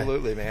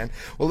 Absolutely, man.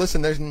 Well,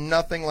 listen, there's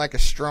nothing like a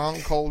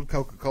strong, cold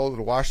Coca-Cola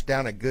to wash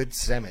down a good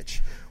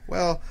sandwich.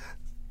 Well,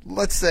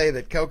 let's say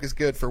that Coke is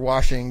good for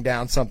washing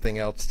down something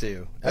else,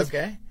 too. That's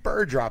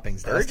bird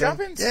droppings. Bird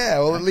droppings? Yeah,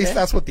 well, at least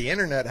that's what the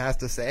internet has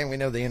to say, and we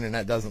know the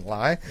internet doesn't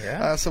lie.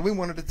 Yeah. So we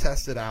wanted to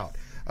test it out.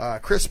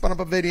 Chris spun up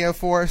a video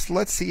for us.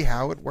 Let's see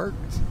how it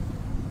works.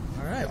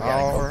 All right. We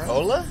got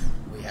Coca-Cola.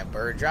 We have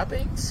bird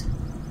droppings.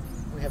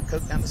 We have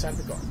Coke down the side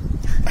of the car.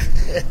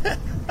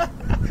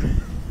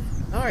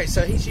 All right,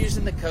 so he's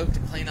using the Coke to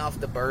clean off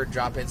the bird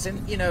droppings.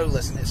 And, you know,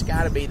 listen, it's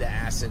got to be the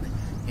acid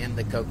in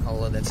the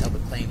Coca-Cola that's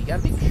helping clean. You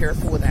got to be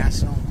careful with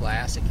acid on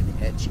glass. It can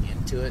etch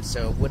into it.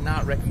 So would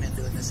not recommend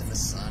doing this in the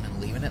sun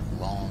and leaving it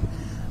long.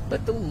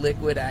 But the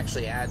liquid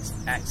actually acts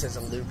as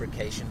a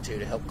lubrication, too,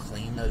 to help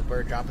clean those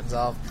bird droppings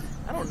off.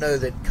 I don't know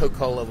that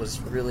Coca-Cola was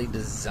really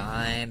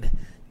designed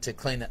to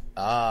clean it.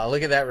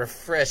 Look at that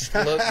refreshed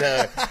look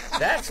though.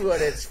 That's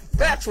what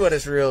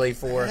it's really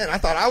for. Man, I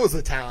thought I was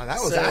a talent.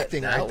 That was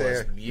acting right there.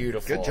 That was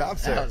beautiful. Good job,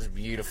 sir. That was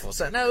beautiful.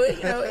 So no,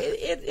 you know,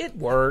 it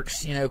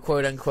works, you know,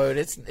 quote unquote.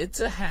 It's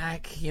a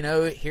hack, you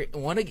know.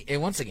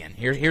 Once again,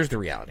 here's the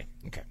reality.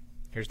 Okay.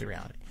 Here's the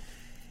reality.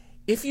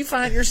 If you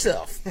find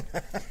yourself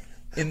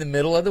in the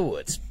middle of the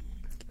woods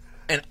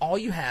and all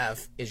you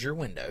have is your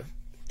window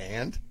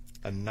and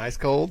a nice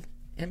cold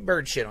and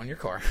bird shit on your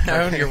car,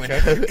 on your window,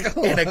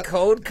 and a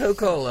cold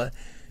Coca-Cola,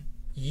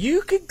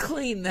 you can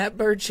clean that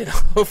bird shit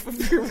off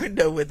of your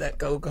window with that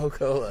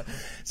Coca-Cola.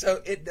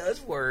 So it does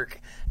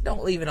work.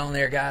 Don't leave it on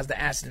there, guys. The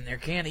acid in there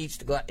can etch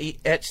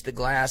the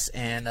glass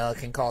and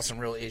can cause some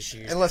real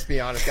issues. And let's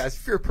be honest, guys,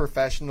 if you're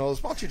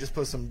professionals, why don't you just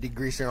put some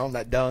degreaser on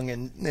that dung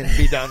and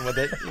be done with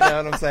it? You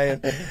know what I'm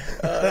saying?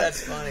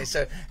 That's funny.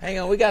 So hang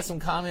on, we got some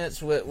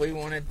comments we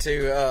wanted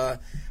to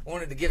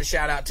give a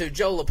shout out to.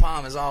 Joe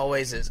LaPalm, as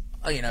always,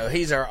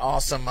 he's our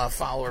awesome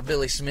follower.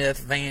 Billy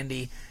Smith,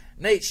 Vandy,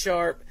 Nate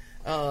Sharp,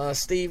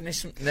 Steve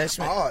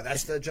Nishman. Oh,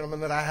 that's the gentleman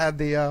that I had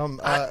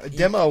the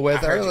demo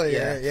with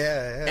earlier.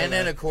 Yeah. And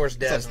then, of course,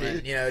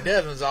 Desmond.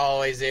 Desmond's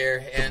always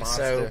there. And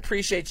so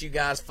appreciate you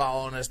guys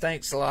following us.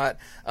 Thanks a lot.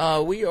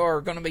 We are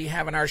going to be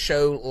having our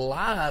show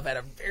live at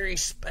a very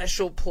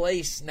special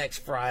place next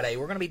Friday.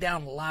 We're going to be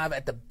down live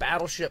at the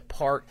Battleship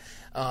Park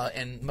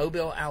in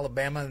Mobile,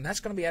 Alabama, and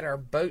that's going to be at our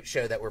boat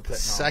show that we're putting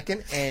on.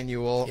 Second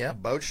annual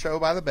boat show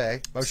by the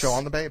bay. Boat show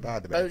on the bay by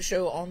the bay. Boat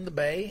show on the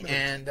bay,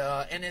 and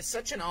it's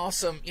such an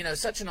awesome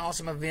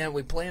event.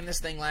 We planned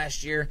this thing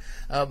last year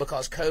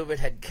because COVID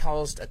had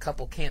caused a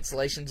couple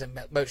cancellations in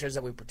boat shows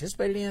that we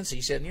participated in. So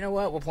you said, you know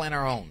what, we'll plan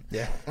our own.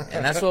 Yeah,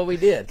 and that's what we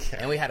did.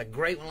 And we had a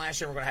great one last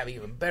year. We're going to have an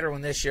even better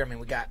one this year. I mean,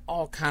 we got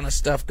all kind of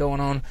stuff going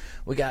on.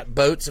 We got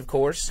boats, of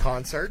course,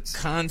 concerts,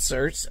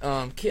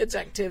 kids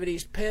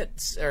activities, pet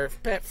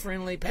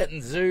friendly, pet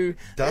and zoo.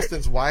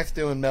 Dustin's wife's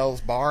doing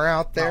Mel's Bar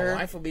out there.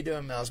 My wife will be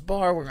doing Mel's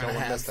Bar. We're going to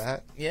have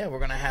that. Yeah, we're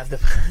going to have the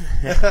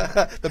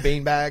the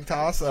beanbag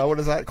toss. What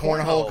is that?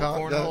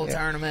 Cornhole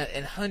tournament,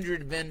 and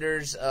 100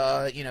 vendors.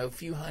 A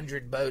few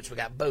hundred boats. We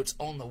got boats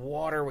on the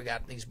water. We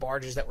got these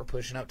barges that we're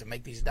pushing up to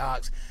make these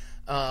docks.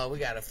 We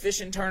got a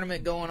fishing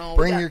tournament going on.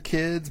 Bring your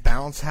kids,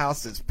 bounce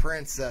houses,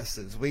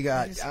 princesses. We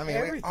got,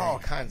 all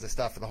kinds of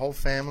stuff for the whole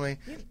family.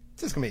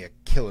 It's just going to be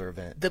a killer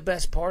event. The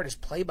best part is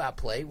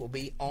play-by-play will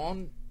be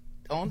on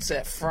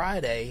set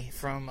Friday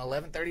from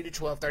 11:30 to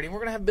 12:30, and we're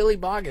going to have Billy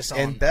Boggess on.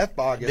 And Beth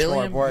Boggess,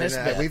 more important.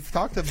 Beth. We've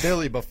talked to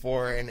Billy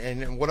before,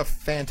 and what a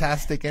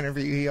fantastic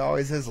interview he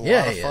always is. A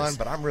lot of fun,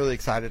 but I'm really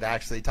excited to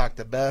actually talk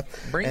to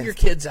Beth. Bring your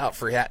kids out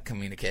for that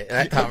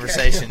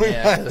conversation.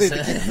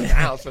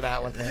 House for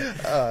that one.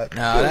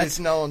 It's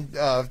known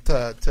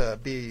to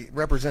be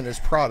represent his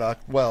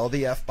product well,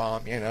 the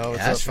F-bomb.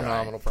 It's a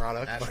phenomenal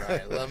product. That's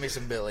right. Love me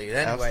some Billy.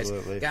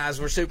 Anyways,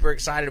 guys, we're super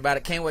excited about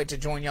it. Can't wait to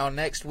join y'all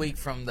next week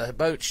from the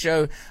boat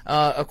show.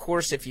 Of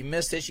course, if you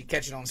missed this, you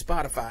catch it on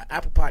Spotify,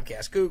 Apple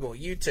Podcasts, Google,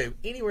 YouTube,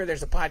 anywhere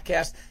there's a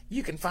podcast,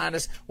 you can find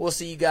us. We'll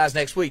see you guys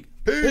next week.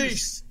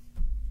 Peace.